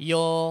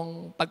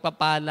yung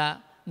pagpapala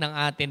ng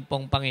atin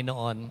pong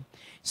Panginoon.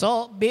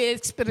 So, be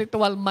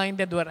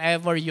spiritual-minded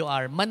wherever you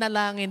are.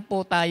 Manalangin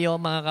po tayo,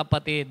 mga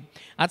kapatid.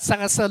 At sa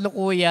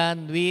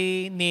kasalukuyan,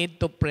 we need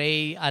to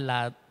pray a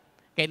lot.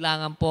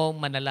 Kailangan po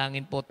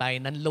manalangin po tayo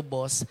ng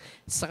lubos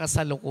sa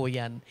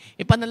kasalukuyan.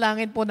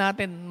 Ipanalangin po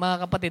natin,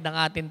 mga kapatid, ang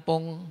atin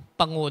pong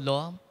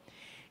Pangulo.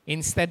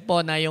 Instead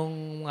po na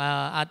yung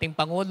ating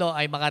Pangulo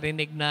ay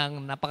makarinig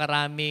ng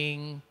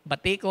napakaraming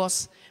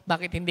batikos,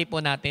 bakit hindi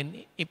po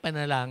natin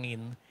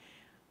ipanalangin?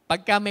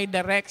 Pagka may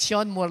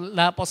direction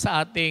mula po sa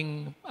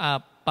ating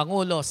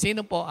Pangulo,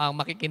 sino po ang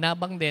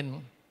makikinabang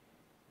din?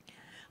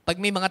 Pag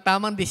may mga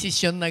tamang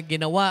desisyon na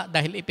ginawa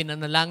dahil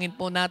ipinanalangin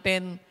po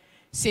natin,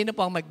 sino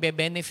po ang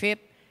magbe-benefit?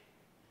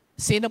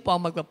 Sino po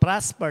ang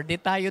magpa-prosper? Di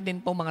tayo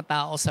din po mga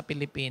tao sa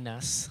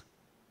Pilipinas.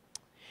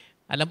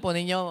 Alam po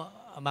ninyo,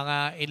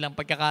 mga ilang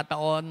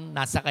pagkakataon,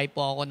 nasakay po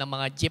ako ng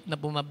mga jeep na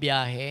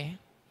bumabiyahe.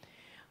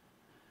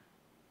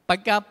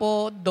 Pagka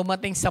po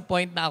dumating sa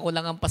point na ako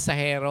lang ang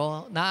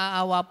pasahero,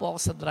 naaawa po ako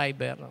sa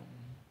driver.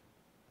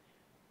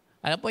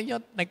 Alam po nyo,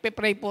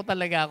 nagpe-pray po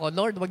talaga ako,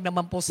 Lord, wag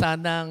naman po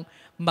sanang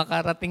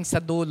makarating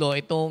sa dulo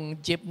itong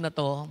jeep na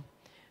to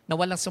na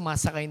walang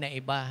sumasakay na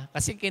iba.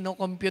 Kasi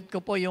kinocompute ko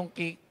po yung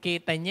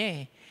kita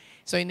niya eh.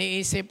 So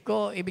iniisip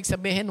ko, ibig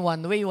sabihin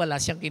one way, wala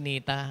siyang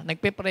kinita.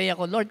 Nagpe-pray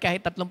ako, Lord,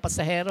 kahit 3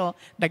 pasahero,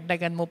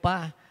 dagdagan mo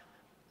pa.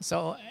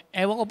 So,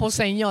 ewan ko po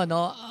sa inyo,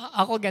 no?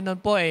 Ako ganun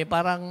po eh,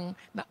 parang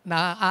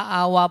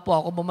naaawa po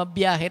ako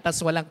bumabiyahe tas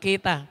walang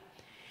kita.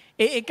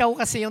 Eh, ikaw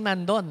kasi yung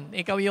nandun,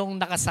 ikaw yung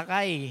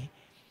nakasakay.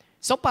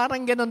 So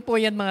parang ganun po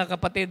yan mga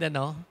kapatid,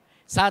 ano?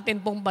 Sa atin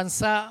pong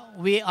bansa,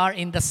 we are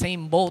in the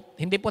same boat.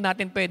 Hindi po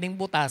natin pwedeng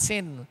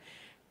butasin.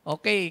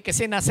 Okay,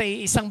 kasi nasa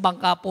isang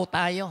bangka po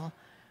tayo.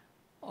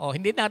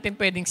 Hindi natin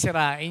pwedeng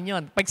sirain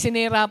yon. Pag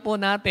sinira po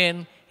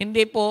natin,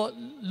 hindi po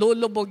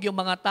lulubog yung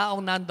mga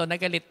taong nando na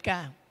galit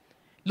ka.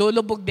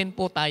 Lulubog din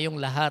po tayong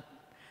lahat.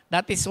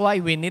 That is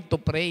why we need to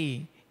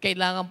pray.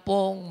 Kailangan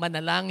pong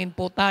manalangin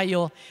po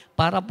tayo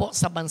para po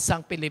sa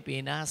bansang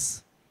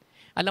Pilipinas.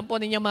 Alam po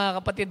ninyo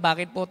mga kapatid,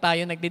 bakit po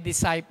tayo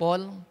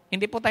nagdi-disciple?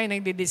 Hindi po tayo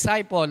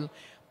nagdi-disciple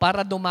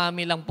para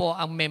dumami lang po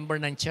ang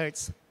member ng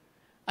church.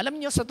 Alam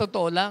niyo sa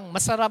totoo lang,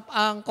 masarap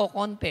ang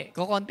kokonti.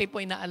 Kokonti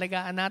po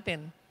inaalagaan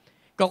natin.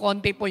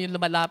 Kokonti po yung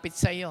lumalapit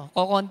sa iyo.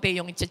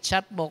 Kokonti yung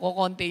i-chat mo.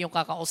 Kokonti yung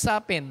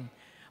kakausapin.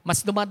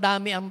 Mas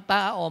dumadami ang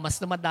tao, mas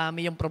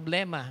dumadami yung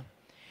problema.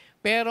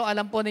 Pero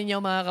alam po ninyo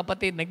mga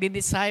kapatid,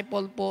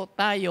 nagdi-disciple po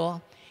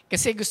tayo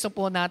kasi gusto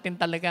po natin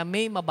talaga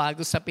may mabago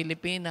sa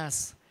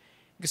Pilipinas.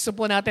 Gusto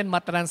po natin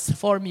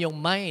matransform yung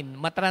mind,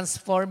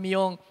 matransform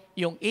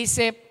yung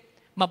isip,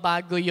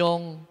 mabago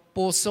yung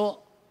puso.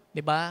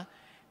 Diba?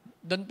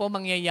 Doon po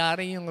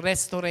mangyayari yung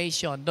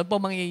restoration. Doon po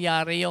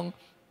mangyayari yung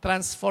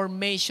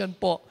transformation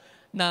po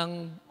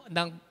ng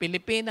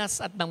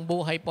Pilipinas at ng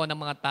buhay po ng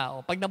mga tao.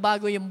 Pag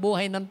nabago yung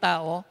buhay ng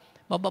tao,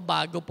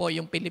 mababago po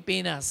yung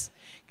Pilipinas.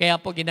 Kaya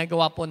po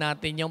ginagawa po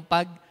natin yung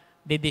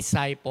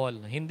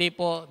pag-disciple. Hindi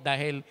po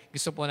dahil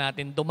gusto po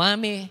natin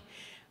dumami,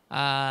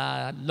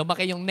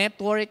 lumaki yung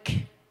network,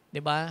 di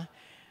ba?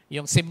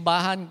 Yung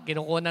simbahan,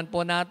 kinukunan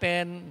po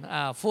natin,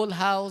 full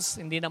house,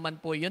 hindi naman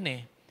po yun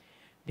eh.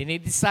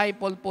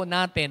 Dinidisciple po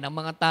natin ang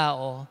mga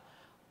tao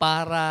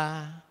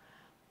para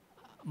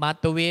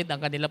matuwid ang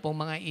kanila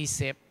pong mga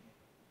isip,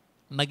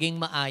 maging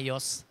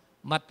maayos,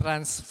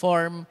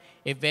 matransform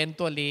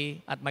eventually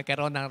at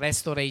magkaroon ng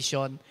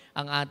restoration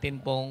ang atin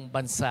pong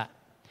bansa.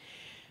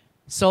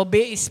 So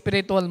be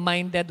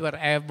spiritual-minded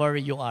wherever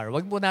you are.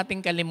 Huwag po nating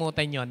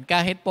kalimutan yon.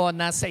 Kahit po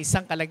nasa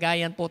isang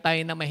kalagayan po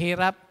tayo na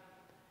mahirap,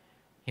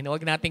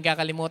 huwag nating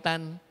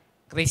kakalimutan,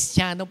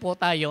 Kristiyano po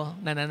tayo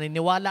na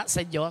naniniwala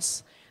sa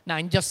Diyos, na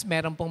ang Diyos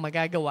meron pong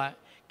magagawa,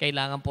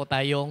 kailangan po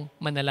tayong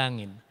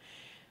manalangin.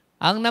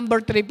 Ang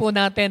number 3 po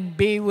natin,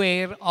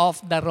 beware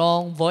of the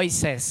wrong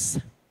voices.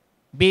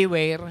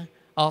 Beware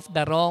of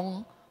the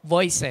wrong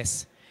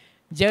voices.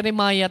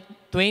 Jeremiah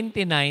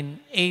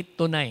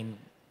 29:8-9.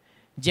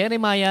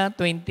 Jeremiah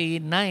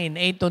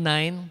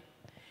 29:8-9.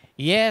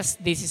 Yes,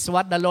 this is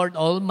what the Lord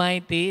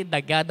Almighty,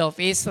 the God of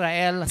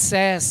Israel,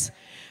 says.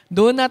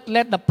 Do not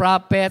let the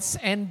prophets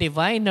and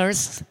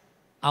diviners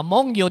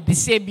among you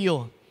deceive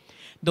you.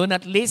 Do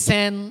not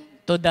listen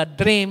to the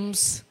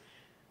dreams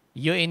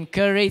you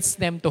encourage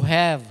them to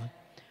have.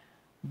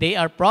 They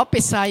are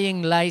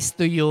prophesying lies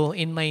to you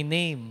in my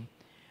name.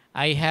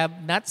 I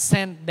have not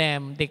sent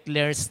them,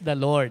 declares the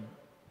Lord.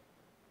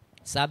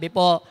 Sabi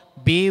po,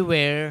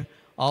 beware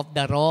of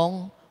the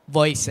wrong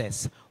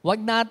voices.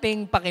 Huwag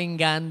nating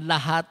pakinggan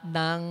lahat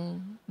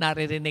ng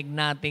naririnig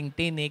nating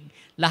tinig,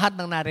 lahat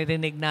ng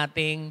naririnig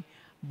nating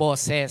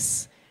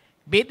boses.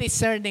 Be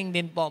discerning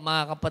din po,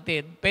 mga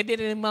kapatid. Pwede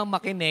rin naman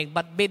makinig,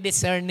 but be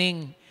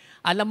discerning.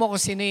 Alam mo kung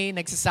sino yung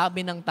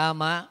nagsasabi ng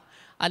tama,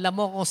 alam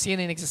mo kung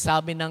sino yung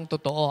nagsasabi ng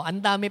totoo. Ang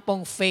dami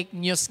pong fake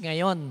news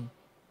ngayon.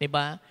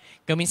 Diba?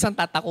 Kuminsan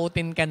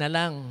tatakutin ka na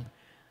lang.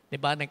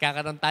 Diba?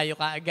 Nagkakaroon tayo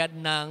kaagad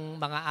ng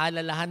mga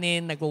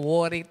alalahanin,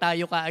 nag-worry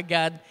tayo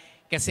kaagad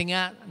kasi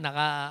nga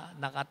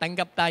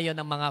nakatanggap tayo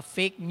ng mga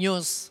fake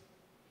news.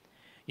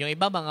 Yung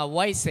iba mga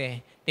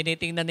wise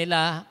tinitingnan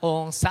nila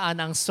kung saan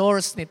ang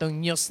source nitong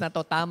news na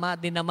to. Tama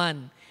din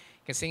naman.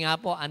 Kasi nga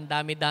po, ang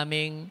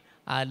dami-daming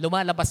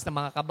lumalabas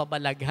na mga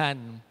kababalaghan.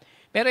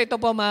 Pero ito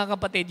po mga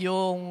kapatid,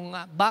 yung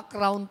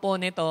background po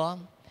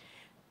nito,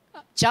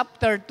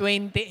 chapter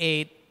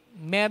 28,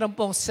 meron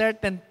pong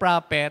certain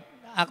prophet,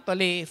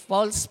 actually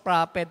false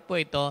prophet po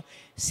ito,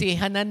 si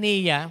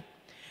Hananiah,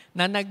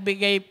 na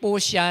nagbigay po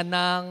siya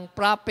ng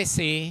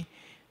prophecy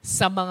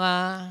sa mga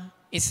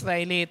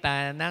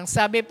Israelita. Nang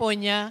sabi po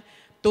niya,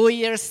 2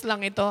 years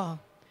lang ito.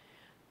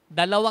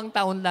 2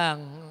 taon lang.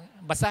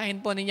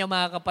 Basahin po ninyo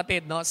mga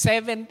kapatid, no?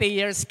 70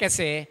 years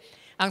kasi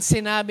ang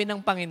sinabi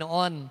ng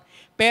Panginoon.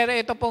 Pero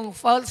ito pong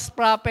false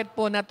prophet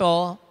po na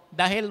to,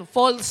 dahil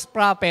false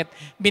prophet,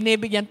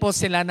 binibigyan po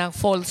sila ng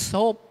false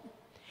hope.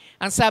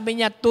 Ang sabi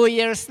niya, 2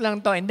 years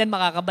lang to, and then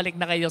makakabalik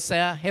na kayo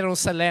sa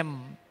Jerusalem.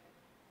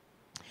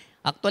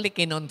 Actually,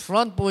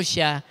 kinonfront po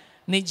siya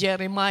ni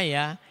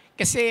Jeremiah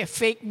kasi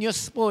fake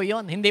news po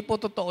yon. Hindi po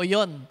totoo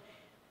yon.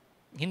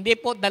 Hindi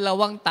po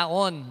 2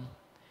 taon.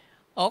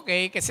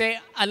 Okay, kasi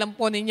alam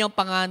po ninyo,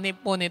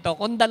 panganib po nito.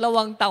 Kung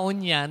 2 taon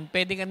yan,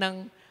 pwede ka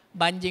ng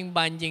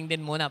banjing-banjing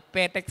din muna.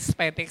 Petex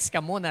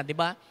ka muna, di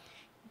ba?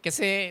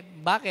 Kasi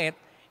bakit?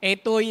 2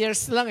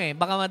 years lang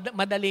baka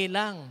madali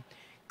lang.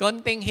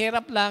 Konting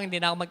hirap lang,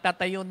 hindi na ako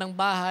magtatayo ng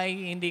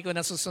bahay, hindi ko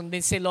nasusundin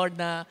si Lord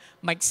na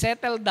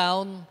mag-settle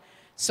down.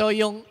 So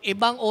yung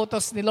ibang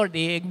utos ni Lord,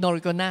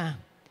 i-ignore ko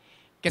na.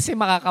 Kasi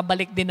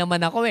makakabalik din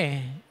naman ako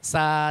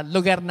sa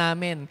lugar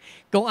namin.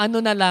 Kung ano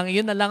na lang,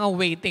 yun na lang ang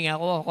waiting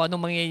ako, kung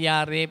anong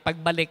mangyayari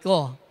pagbalik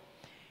ko.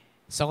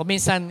 So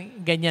minsan,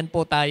 ganyan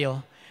po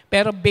tayo.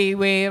 Pero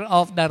beware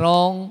of the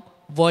wrong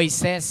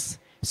voices.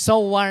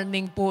 So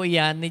warning po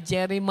yan ni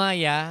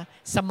Jeremiah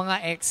sa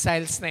mga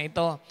exiles na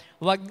ito.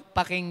 Huwag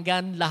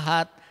pakinggan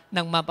lahat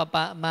ng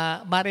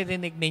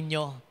maririnig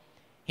ninyo.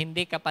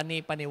 Hindi ka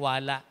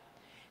panipaniwala.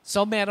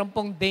 So meron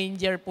pong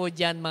danger po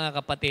dyan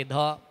mga kapatid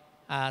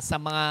sa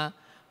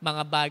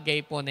mga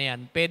bagay po na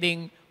yan.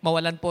 Pwedeng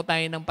mawalan po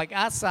tayo ng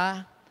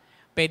pag-asa,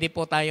 pwede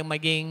po tayong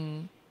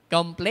maging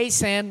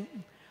complacent,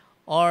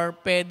 or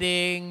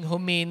pwedeng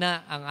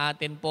humina ang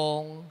atin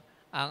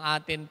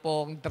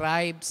pong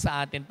drive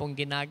sa atin pong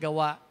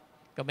ginagawa.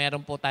 Kung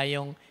meron po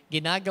tayong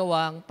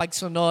ginagawang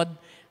pagsunod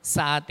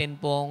sa atin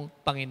pong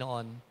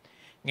Panginoon.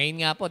 Ngayon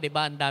nga po, di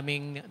ba, ang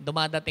daming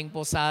dumadating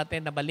po sa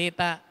atin na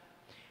balita,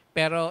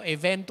 pero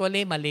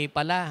eventually, mali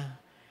pala.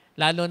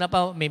 Lalo na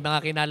pa, may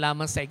mga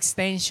kinalaman sa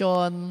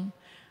extension,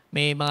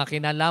 may mga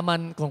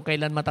kinalaman kung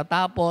kailan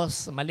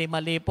matatapos.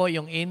 Mali-mali po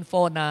yung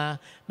info na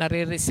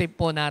nare-receive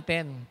po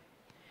natin.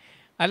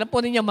 Alam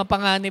po ninyo,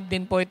 mapanganib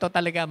din po ito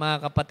talaga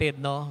mga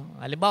kapatid, no?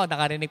 Halimbawa,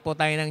 nakarinig po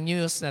tayo ng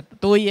news na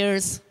 2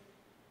 years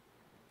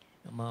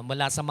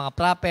mula sa mga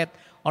prophet,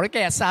 or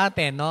kaya sa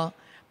atin, no?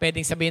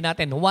 Pwedeng sabihin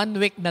natin, 1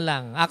 week na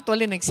lang.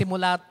 Actually,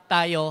 nagsimula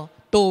tayo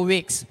 2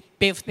 weeks,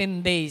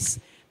 15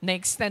 days.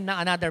 Na-extend na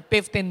another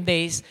 15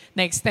 days,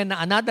 na-extend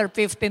na another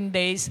 15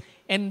 days,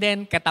 and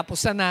then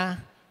katapusan na.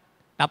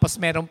 Tapos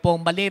meron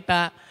pong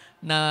balita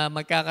na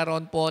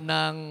magkakaroon po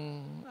ng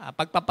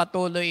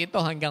pagpapatuloy ito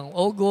hanggang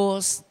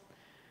August.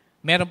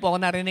 Meron po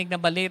ako narinig na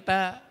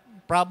balita,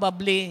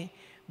 probably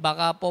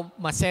baka po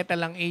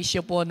masettle ang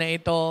issue po na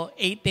ito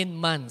 18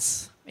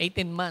 months.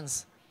 18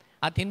 months.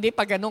 At hindi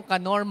pa ganun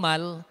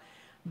ka-normal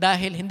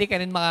dahil hindi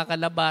ka rin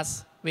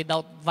makakalabas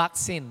without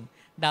vaccine.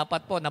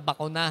 Dapat po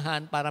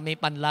nabakunahan para may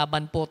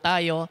panlaban po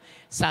tayo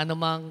sa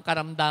anumang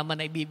karamdaman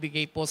na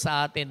ibibigay po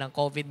sa atin ng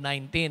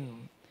COVID-19.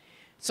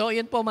 So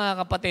yun po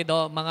mga kapatid,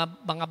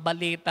 mga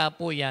balita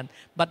po yan.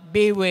 But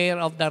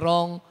beware of the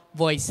wrong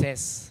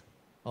voices.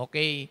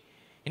 Okay?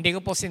 Hindi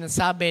ko po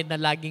sinasabi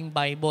na laging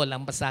Bible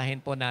ang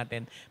basahin po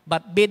natin.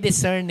 But be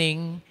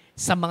discerning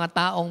sa mga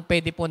taong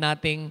pwede po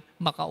nating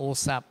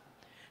makausap.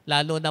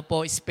 Lalo na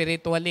po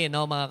spiritually,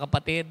 no, mga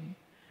kapatid.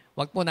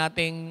 Huwag po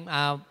nating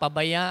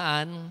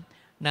pabayaan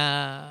na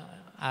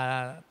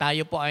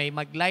tayo po ay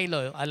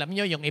maglaylo. Alam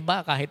nyo, yung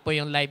iba, kahit po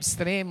yung live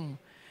stream,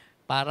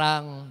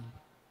 parang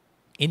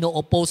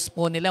ino-oppose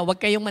po nila. Huwag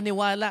kayong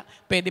maniwala.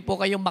 Pwede po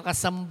kayong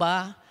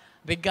makasamba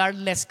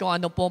regardless kung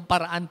ano po ang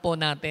paraan po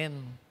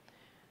natin.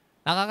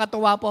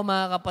 Nakakatuwa po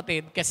mga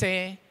kapatid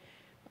kasi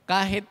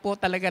kahit po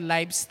talaga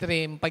live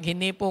stream, pag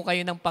hindi po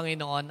kayo ng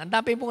Panginoon, ang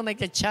dami po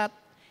nagka-chat.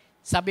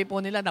 Sabi po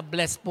nila na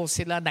bless po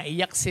sila,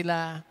 naiyak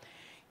sila.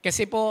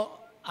 Kasi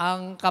po,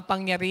 ang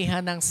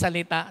kapangyarihan ng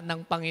salita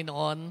ng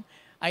Panginoon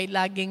ay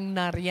laging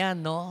nariyan,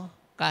 no?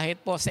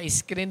 Kahit po sa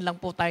screen lang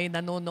po tayo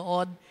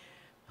nanonood,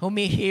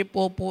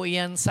 humihipo po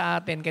yan sa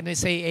atin. Can we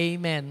say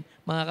amen,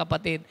 mga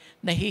kapatid?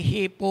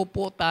 Nahihipo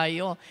po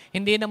tayo.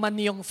 Hindi naman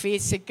yung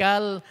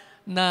physical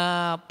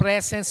na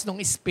presence ng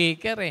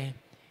speaker eh.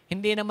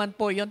 Hindi naman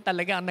po yun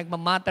talaga ang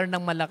nagmamatter ng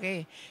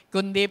malaki.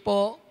 Kundi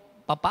po,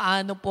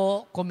 papaano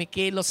po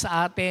kumikilos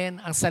sa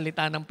atin ang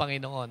salita ng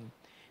Panginoon.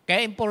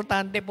 Kaya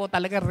importante po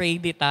talaga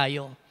ready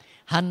tayo.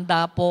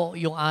 Handa po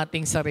yung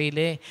ating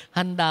sarili.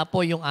 Handa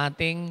po yung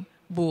ating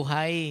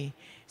buhay.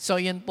 So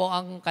yun po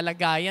ang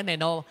kalagayan.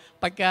 No?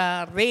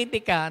 Pagka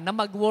ready ka na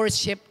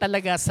mag-worship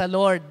talaga sa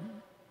Lord,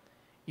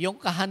 yung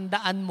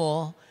kahandaan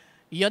mo,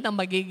 yun ang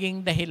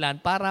magiging dahilan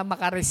para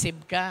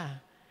makareceive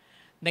ka.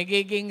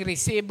 Nagiging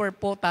receiver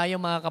po tayo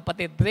mga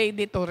kapatid.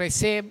 Ready to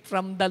receive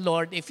from the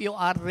Lord if you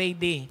are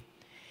ready.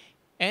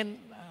 And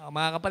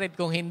mga kapatid,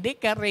 kung hindi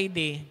ka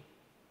ready,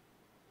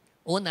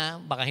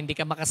 una, baka hindi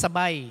ka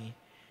makasabay.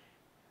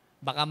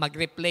 Baka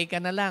mag-replay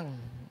ka na lang.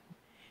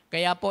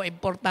 Kaya po,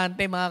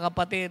 importante mga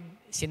kapatid,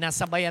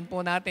 sinasabayan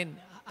po natin,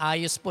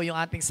 ayos po yung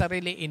ating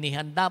sarili,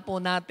 inihanda po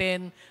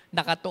natin,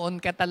 nakatuon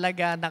ka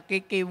talaga,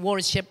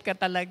 nakiki-worship ka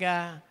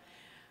talaga.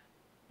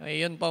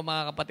 Ayun po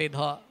mga kapatid,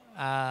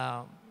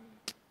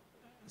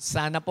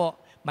 sana po,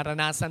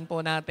 maranasan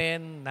po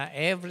natin na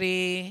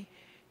every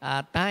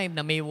time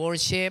na may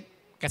worship,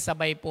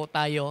 kasabay po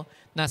tayo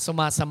na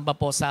sumasamba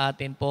po sa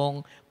atin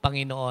pong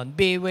Panginoon.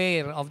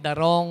 Beware of the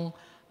wrong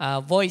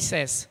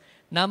voices.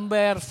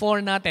 Number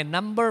 4 natin.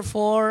 Number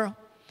 4,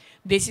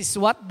 this is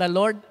what the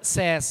Lord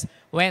says,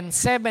 when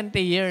 70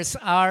 years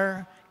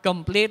are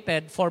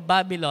completed for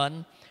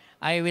Babylon,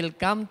 I will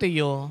come to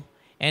you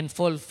and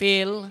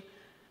fulfill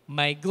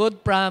my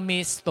good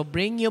promise to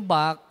bring you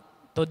back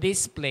to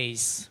this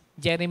place.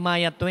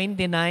 Jeremiah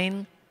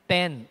 29:10.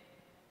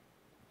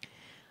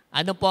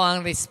 Ano po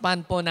ang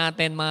respond po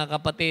natin mga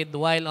kapatid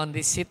while on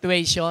this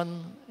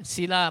situation?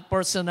 Sila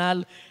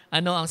personal,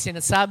 ano ang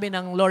sinasabi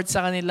ng Lord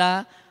sa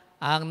kanila?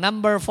 Ang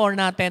number 4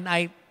 natin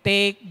ay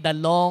take the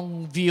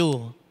long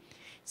view.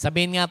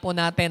 Sabihin nga po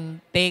natin,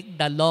 take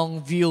the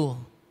long view.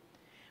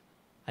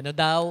 Ano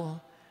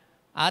daw?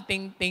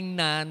 Ating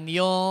tingnan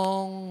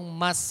yung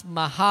mas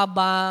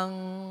mahabang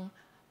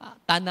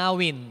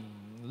tanawin.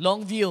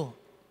 Long view.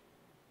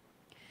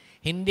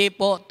 Hindi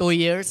po 2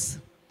 years,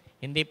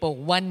 hindi po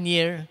 1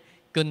 year,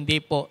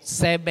 kundi po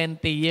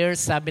 70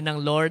 years, sabi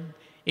ng Lord.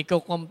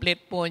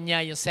 Iko-complete po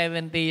niya yung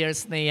 70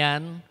 years na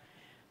yan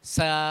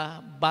sa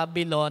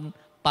Babylon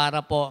para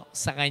po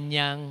sa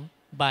kanyang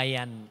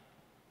bayan.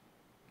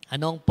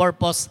 Anong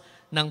purpose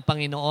ng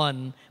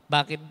Panginoon?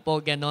 Bakit po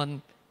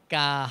ganon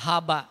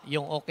kahaba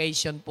yung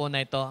occasion po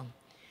na ito?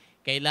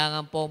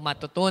 Kailangan po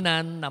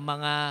matutunan ng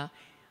mga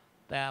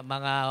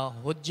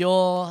Hudyo,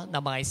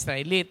 ng mga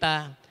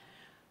Israelita,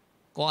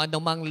 kung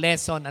anumang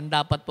lesson ang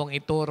dapat pong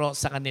ituro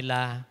sa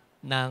kanila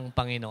ng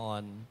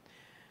Panginoon.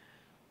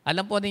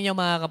 Alam po ninyo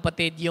mga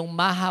kapatid, yung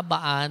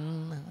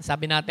mahabaan,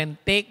 sabi natin,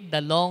 take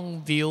the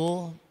long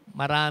view,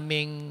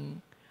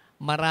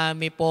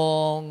 marami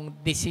pong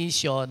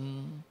decision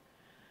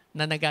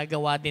na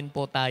nagagawa din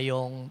po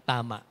tayong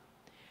tama.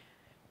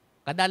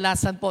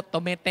 Kadalasan po,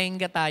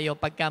 tumetenga tayo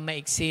pagka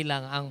maiksi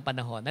lang ang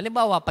panahon.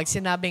 Halimbawa, pag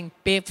sinabing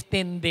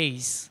 15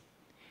 days,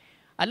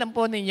 alam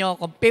po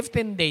ninyo, kung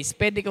 15 days,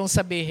 pwede kong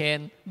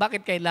sabihin,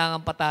 bakit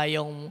kailangan pa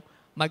tayong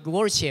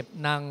mag-worship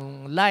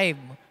ng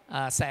live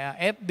sa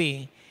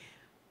FB?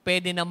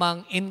 Pwede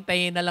namang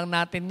intayin na lang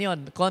natin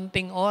yon.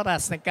 Konting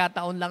oras,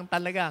 nagkataon lang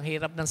talaga, ang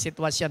hirap ng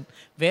sitwasyon.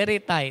 Very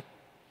tight.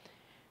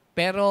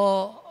 Pero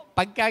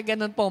pagka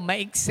ganun po,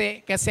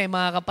 maiksi kasi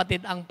mga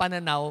kapatid ang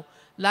pananaw,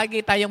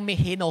 lagi tayong may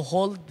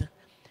hino-hold.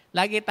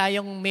 Lagi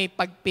tayong may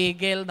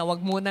pagpigil na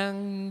wag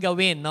munang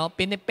gawin. No?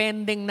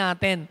 Pinipending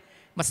natin.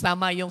 Mas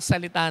tama yung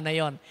salita na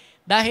yon.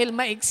 Dahil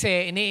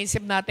maiksi,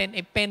 iniisip natin,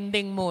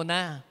 pending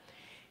muna.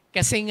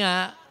 Kasi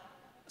nga,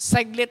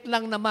 saglit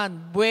lang naman,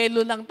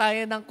 buwelo lang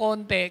tayo ng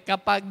konti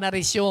kapag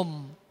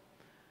na-resume.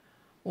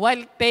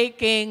 while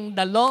taking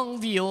the long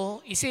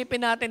view,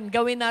 isipin natin,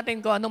 gawin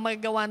natin kung anong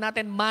magagawa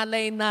natin,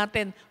 malay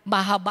natin,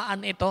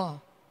 mahabaan ito.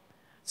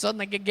 So,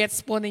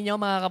 nagigets po ninyo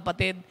mga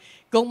kapatid.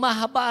 Kung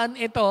mahabaan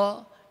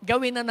ito,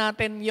 gawin na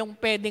natin yung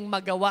pwedeng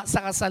magawa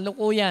sa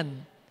kasalukuyan.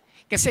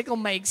 Kasi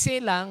kung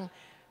maigsi lang,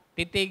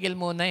 titigil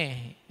muna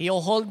eh.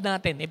 I-hold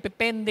natin,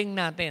 ipipending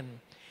natin.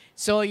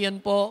 So,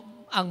 yun po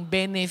ang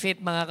benefit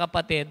mga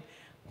kapatid.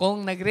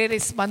 Kung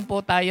nagre-respond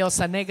po tayo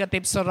sa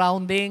negative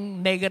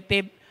surrounding,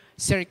 negative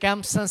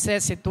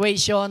circumstances,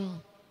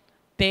 situation,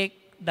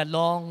 take the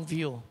long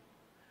view.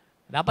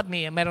 Dapat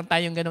meron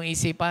tayong ganong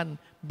isipan,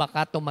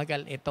 baka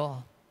tumagal ito.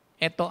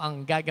 Ito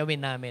ang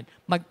gagawin namin.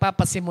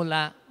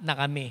 Magpapasimula na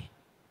kami.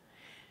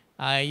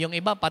 Yung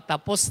iba,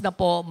 patapos na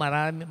po,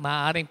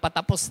 maaaring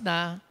patapos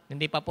na,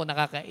 hindi pa po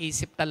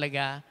nakakaisip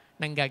talaga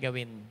ng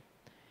gagawin.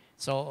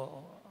 So,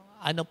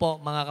 ano po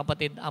mga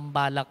kapatid, ang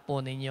balak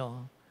po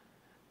ninyo?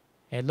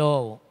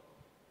 Hello.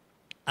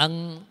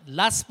 Ang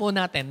last po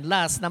natin,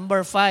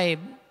 number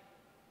 5.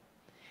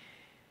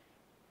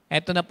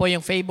 Ito na po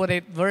yung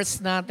favorite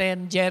verse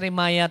natin,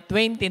 Jeremiah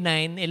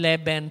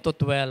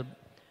 29:11-12.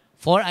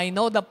 For I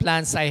know the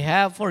plans I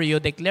have for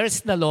you, declares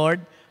the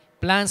Lord,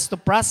 plans to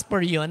prosper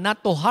you and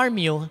not to harm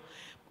you,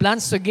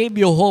 plans to give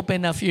you hope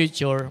in a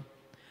future.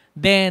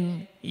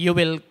 Then you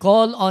will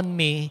call on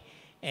me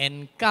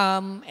and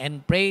come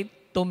and pray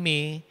to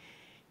me,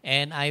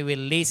 and I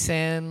will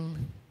listen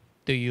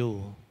to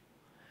you.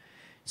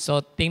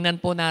 So,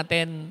 tingnan po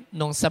natin,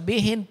 nung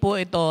sabihin po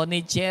ito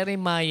ni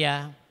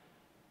Jeremiah,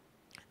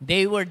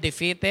 they were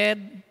defeated,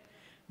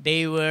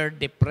 they were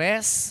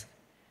depressed,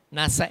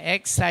 nasa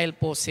exile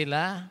po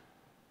sila.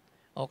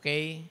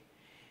 Okay?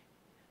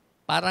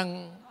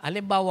 Parang,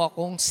 halimbawa,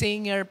 kung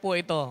singer po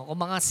ito,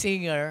 kung mga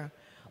singer,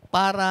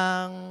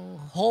 parang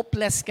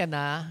hopeless ka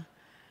na,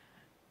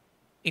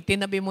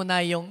 itinabi mo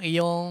na yung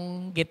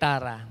iyong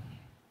gitara.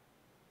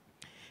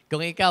 Kung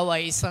ikaw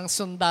ay isang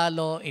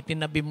sundalo,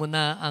 itinabi mo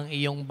na ang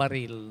iyong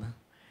baril.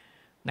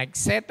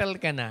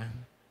 Nagsettle ka na.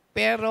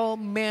 Pero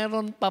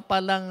meron pa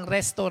palang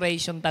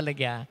restoration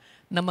talaga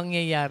na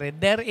mangyayari.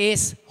 There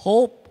is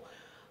hope.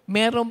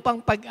 Meron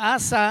pang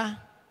pag-asa.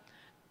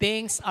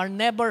 Things are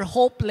never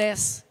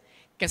hopeless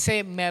kasi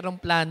merong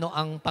plano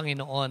ang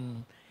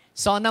Panginoon.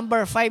 So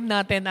number 5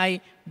 natin ay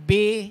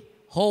be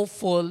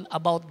hopeful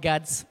about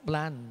God's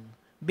plan.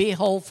 Be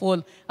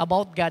hopeful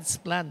about God's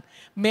plan.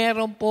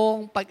 Meron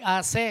pong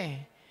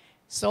pag-asa.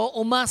 So,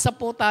 umasa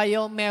po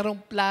tayo,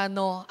 merong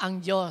plano ang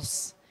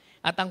Diyos.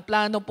 At ang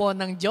plano po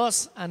ng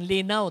Diyos, ang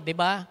linaw, di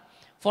ba?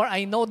 For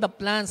I know the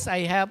plans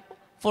I have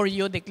for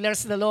you,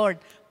 declares the Lord.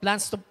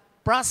 Plans to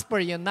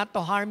prosper you, not to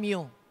harm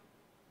you.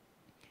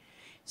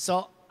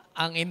 So,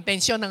 ang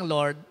intensyon ng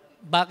Lord,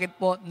 bakit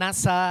po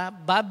nasa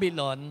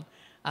Babylon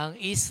ang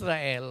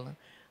Israel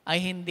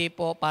ay hindi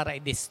po para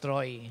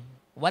i-destroy.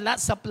 Wala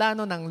sa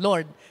plano ng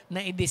Lord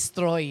na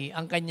i-destroy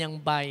ang kanyang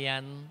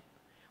bayan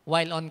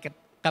while on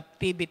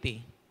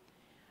captivity.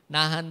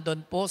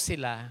 Nahandon po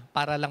sila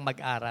para lang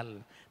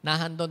mag-aral.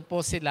 Nahandon po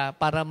sila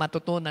para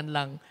matutunan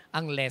lang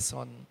ang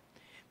lesson.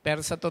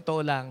 Pero sa totoo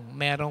lang,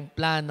 merong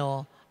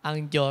plano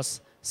ang Diyos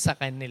sa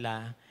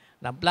kanila.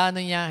 Ang plano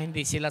niya,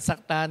 hindi sila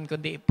saktan,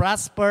 kundi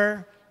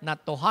prosper,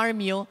 not to harm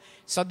you.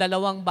 So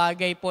dalawang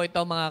bagay po ito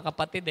mga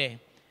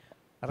kapatid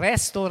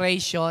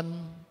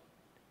restoration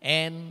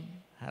and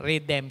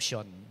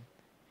redemption.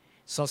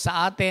 So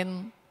sa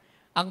atin,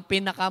 ang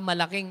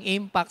pinakamalaking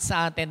impact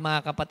sa atin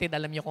mga kapatid,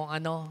 alam niyo kung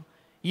ano?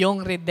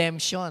 Yung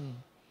redemption.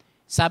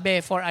 Sabi,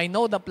 for I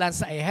know the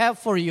plans I have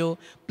for you,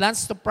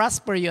 plans to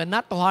prosper you and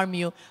not to harm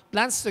you,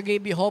 plans to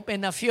give you hope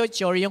in the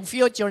future, yung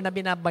future na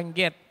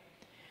binabanggit.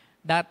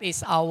 That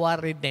is our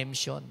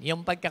redemption.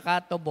 Yung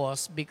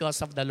pagkakatubos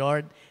because of the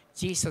Lord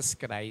Jesus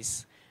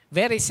Christ.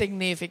 Very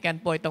significant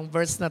po itong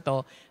verse na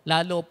to,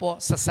 lalo po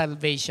sa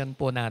salvation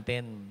po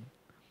natin.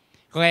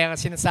 Kaya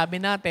sinasabi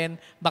natin,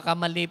 baka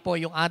mali po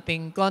yung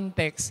ating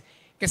context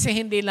kasi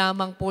hindi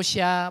lamang po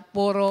siya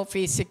puro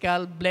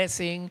physical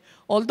blessing,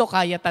 although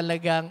kaya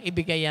talagang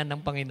ibigayan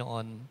ng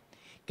Panginoon.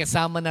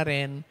 Kasama na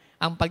rin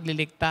ang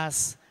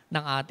pagliligtas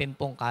ng atin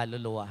pong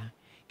kaluluwa.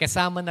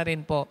 Kasama na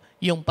rin po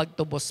yung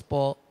pagtubos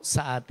po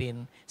sa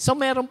atin. So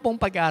meron pong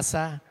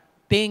pag-asa.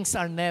 Things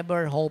are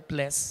never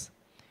hopeless.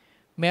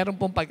 Meron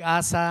pong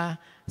pag-asa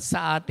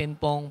sa atin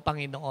pong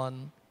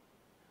Panginoon.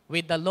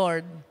 With the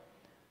Lord,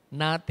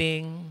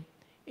 nothing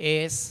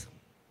is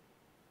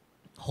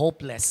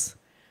hopeless.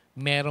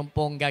 Meron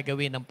pong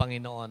gagawin ng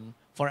Panginoon.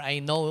 For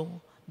I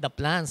know the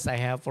plans I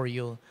have for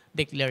you,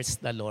 declares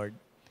the Lord.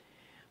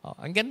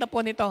 Ang ganda po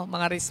nito,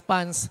 mga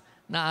response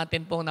na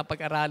atin pong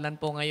napag-aralan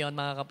po ngayon,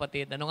 mga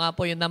kapatid. Ano nga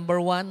po yung number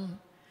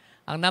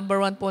 1? Ang number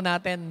 1 po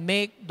natin,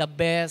 make the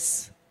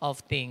best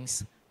of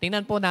things.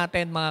 Tingnan po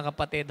natin, mga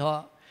kapatid,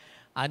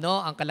 ano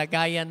ang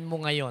kalagayan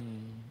mo ngayon?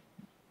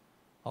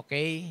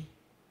 Okay?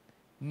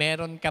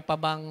 Meron ka pa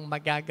bang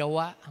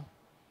magagawa?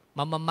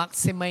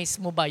 Mamamaximize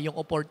mo ba yung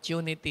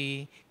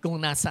opportunity kung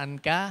nasaan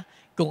ka,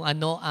 kung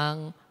ano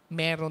ang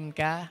meron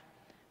ka,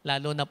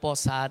 lalo na po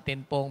sa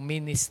atin pong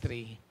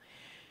ministry.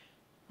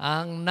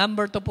 Ang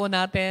number 2 po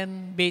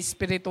natin, be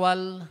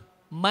spiritual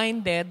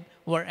minded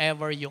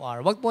wherever you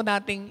are. Huwag po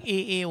nating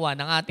iiwan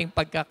ang ating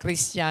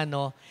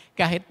pagka-Kristiyano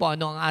kahit po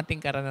ano ang ating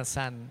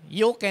karanasan.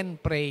 You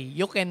can pray,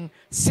 you can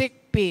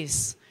seek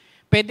peace.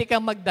 Pwede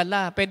kang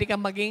magdala, pwede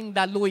kang maging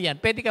daluyan,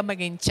 pwede kang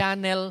maging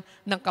channel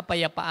ng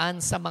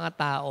kapayapaan sa mga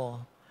tao.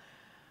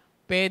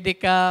 Pwede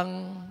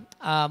kang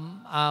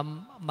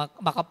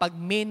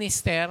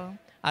makapag-minister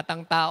at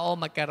ang tao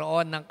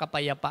magkaroon ng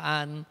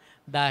kapayapaan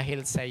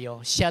dahil sa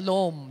iyo.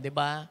 Shalom, di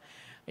ba?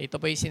 Ito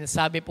po yung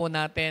sinasabi po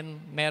natin,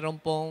 meron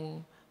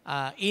pong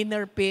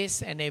inner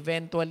peace and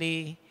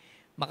eventually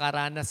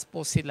makaranas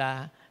po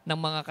sila ng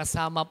mga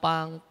kasama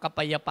pang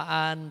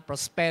kapayapaan,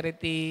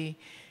 prosperity,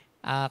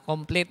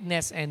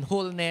 completeness and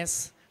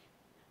wholeness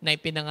na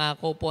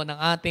ipinangako po ng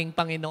ating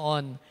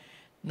Panginoon.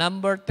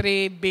 Number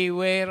 3,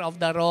 beware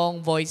of the wrong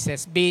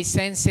voices. Be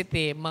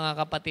sensitive,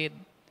 mga kapatid.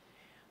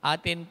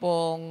 Atin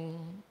pong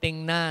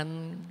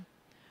tingnan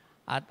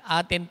at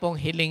atin pong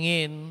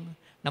hilingin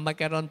na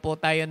magkaroon po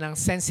tayo ng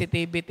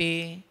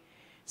sensitivity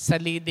sa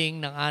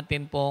leading ng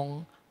atin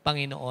pong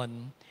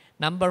Panginoon.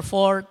 Number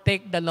 4,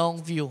 take the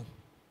long view.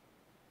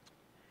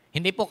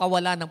 Hindi po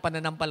kawalan ng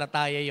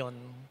pananampalataya yon.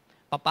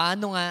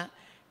 Paano nga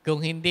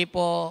kung hindi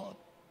po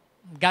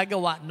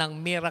gagawa ng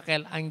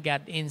miracle ang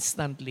God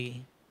instantly?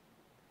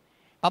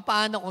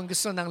 Paano kung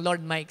gusto ng Lord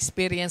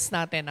ma-experience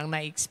natin ang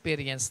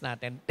na-experience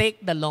natin?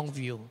 Take the long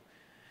view.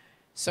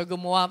 So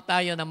gumawa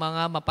tayo ng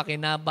mga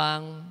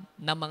mapakinabang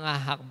na mga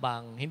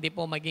hakbang. Hindi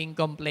po maging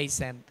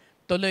complacent.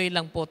 Tuloy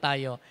lang po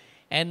tayo.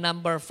 And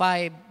number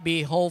 5,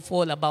 be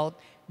hopeful about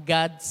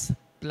God's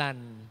plan.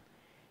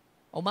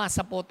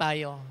 Umasa po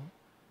tayo.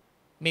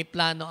 May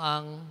plano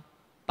ang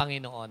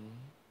Panginoon.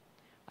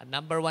 At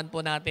number 1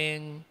 po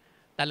natin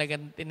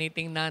talagang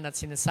tinitingnan at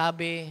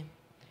sinasabi,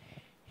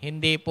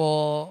 hindi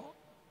po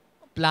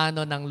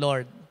plano ng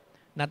Lord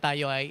na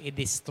tayo ay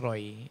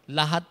i-destroy.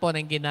 Lahat po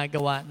ng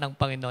ginagawa ng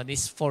Panginoon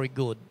is for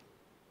good.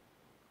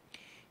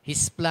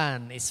 His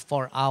plan is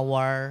for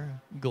our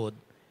good.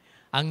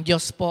 Ang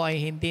Diyos po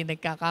ay hindi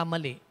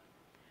nagkakamali.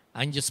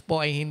 Ang Diyos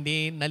po ay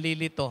hindi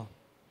nalilito.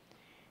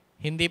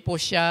 Hindi po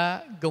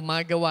siya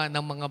gumagawa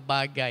ng mga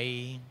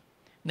bagay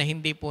na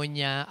hindi po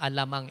niya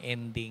alam ang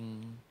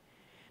ending.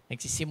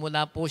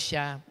 Nagsisimula po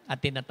siya at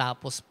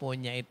tinatapos po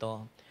niya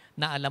ito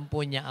na alam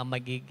po niya ang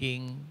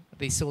magiging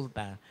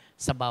resulta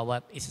sa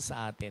bawat isa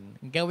sa atin.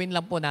 Gawin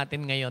lang po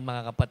natin ngayon,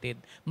 mga kapatid,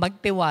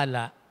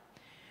 magtiwala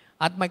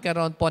at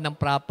magkaroon po ng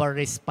proper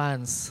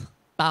response.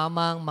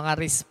 Tamang mga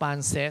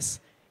responses,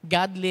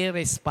 godly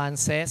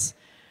responses.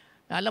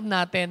 Alam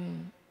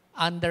natin,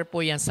 under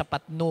po yan sa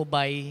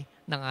patnubay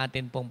ng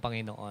atin pong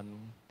Panginoon.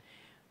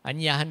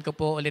 Anyahan ko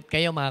po ulit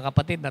kayo, mga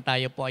kapatid, na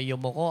tayo po ay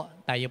yumuko,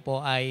 tayo po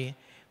ay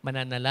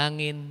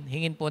mananalangin.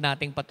 Hingin po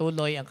nating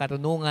patuloy ang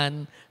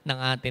karunungan ng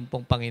atin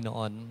pong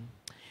Panginoon.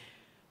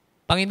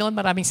 Panginoon,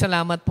 maraming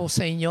salamat po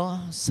sa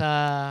inyo sa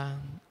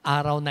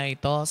araw na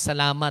ito.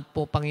 Salamat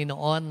po,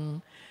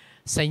 Panginoon,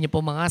 sa inyo po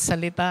mga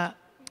salita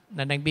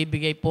na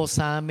nagbibigay po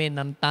sa amin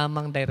ng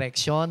tamang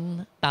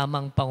direksyon,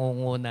 tamang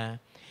pangunguna.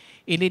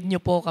 Ilid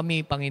niyo po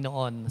kami,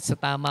 Panginoon, sa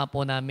tama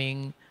po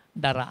naming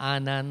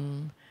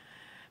daraanan.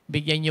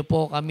 Bigyan niyo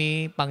po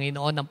kami,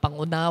 Panginoon, ng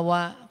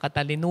pangunawa,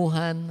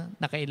 katalinuhan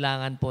na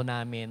kailangan po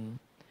namin.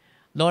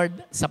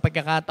 Lord, sa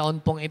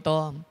pagkakataon pong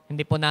ito,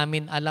 hindi po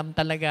namin alam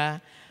talaga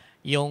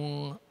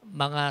yung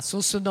mga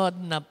susunod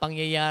na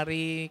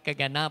pangyayari,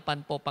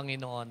 kaganapan po,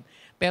 Panginoon.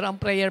 Pero ang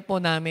prayer po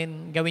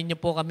namin, gawin niyo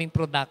po kaming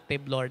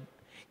productive, Lord.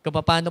 Kung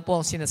paano po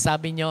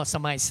sinasabi niyo sa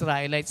mga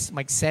Israelites,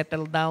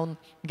 mag-settle down,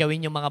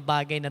 gawin yung mga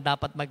bagay na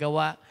dapat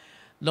magawa.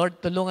 Lord,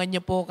 tulungan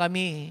niyo po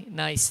kami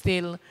na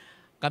still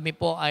kami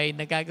po ay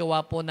nagagawa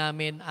po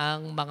namin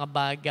ang mga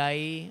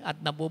bagay at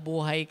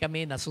nabubuhay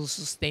kami,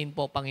 nasusustain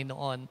po,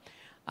 Panginoon,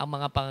 ang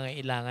mga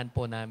pangangailangan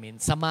po namin.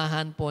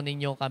 Samahan po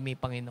ninyo kami,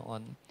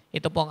 Panginoon.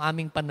 Ito po ang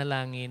aming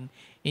panalangin.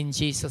 In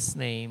Jesus'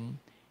 name,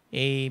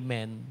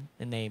 amen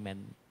and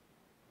amen.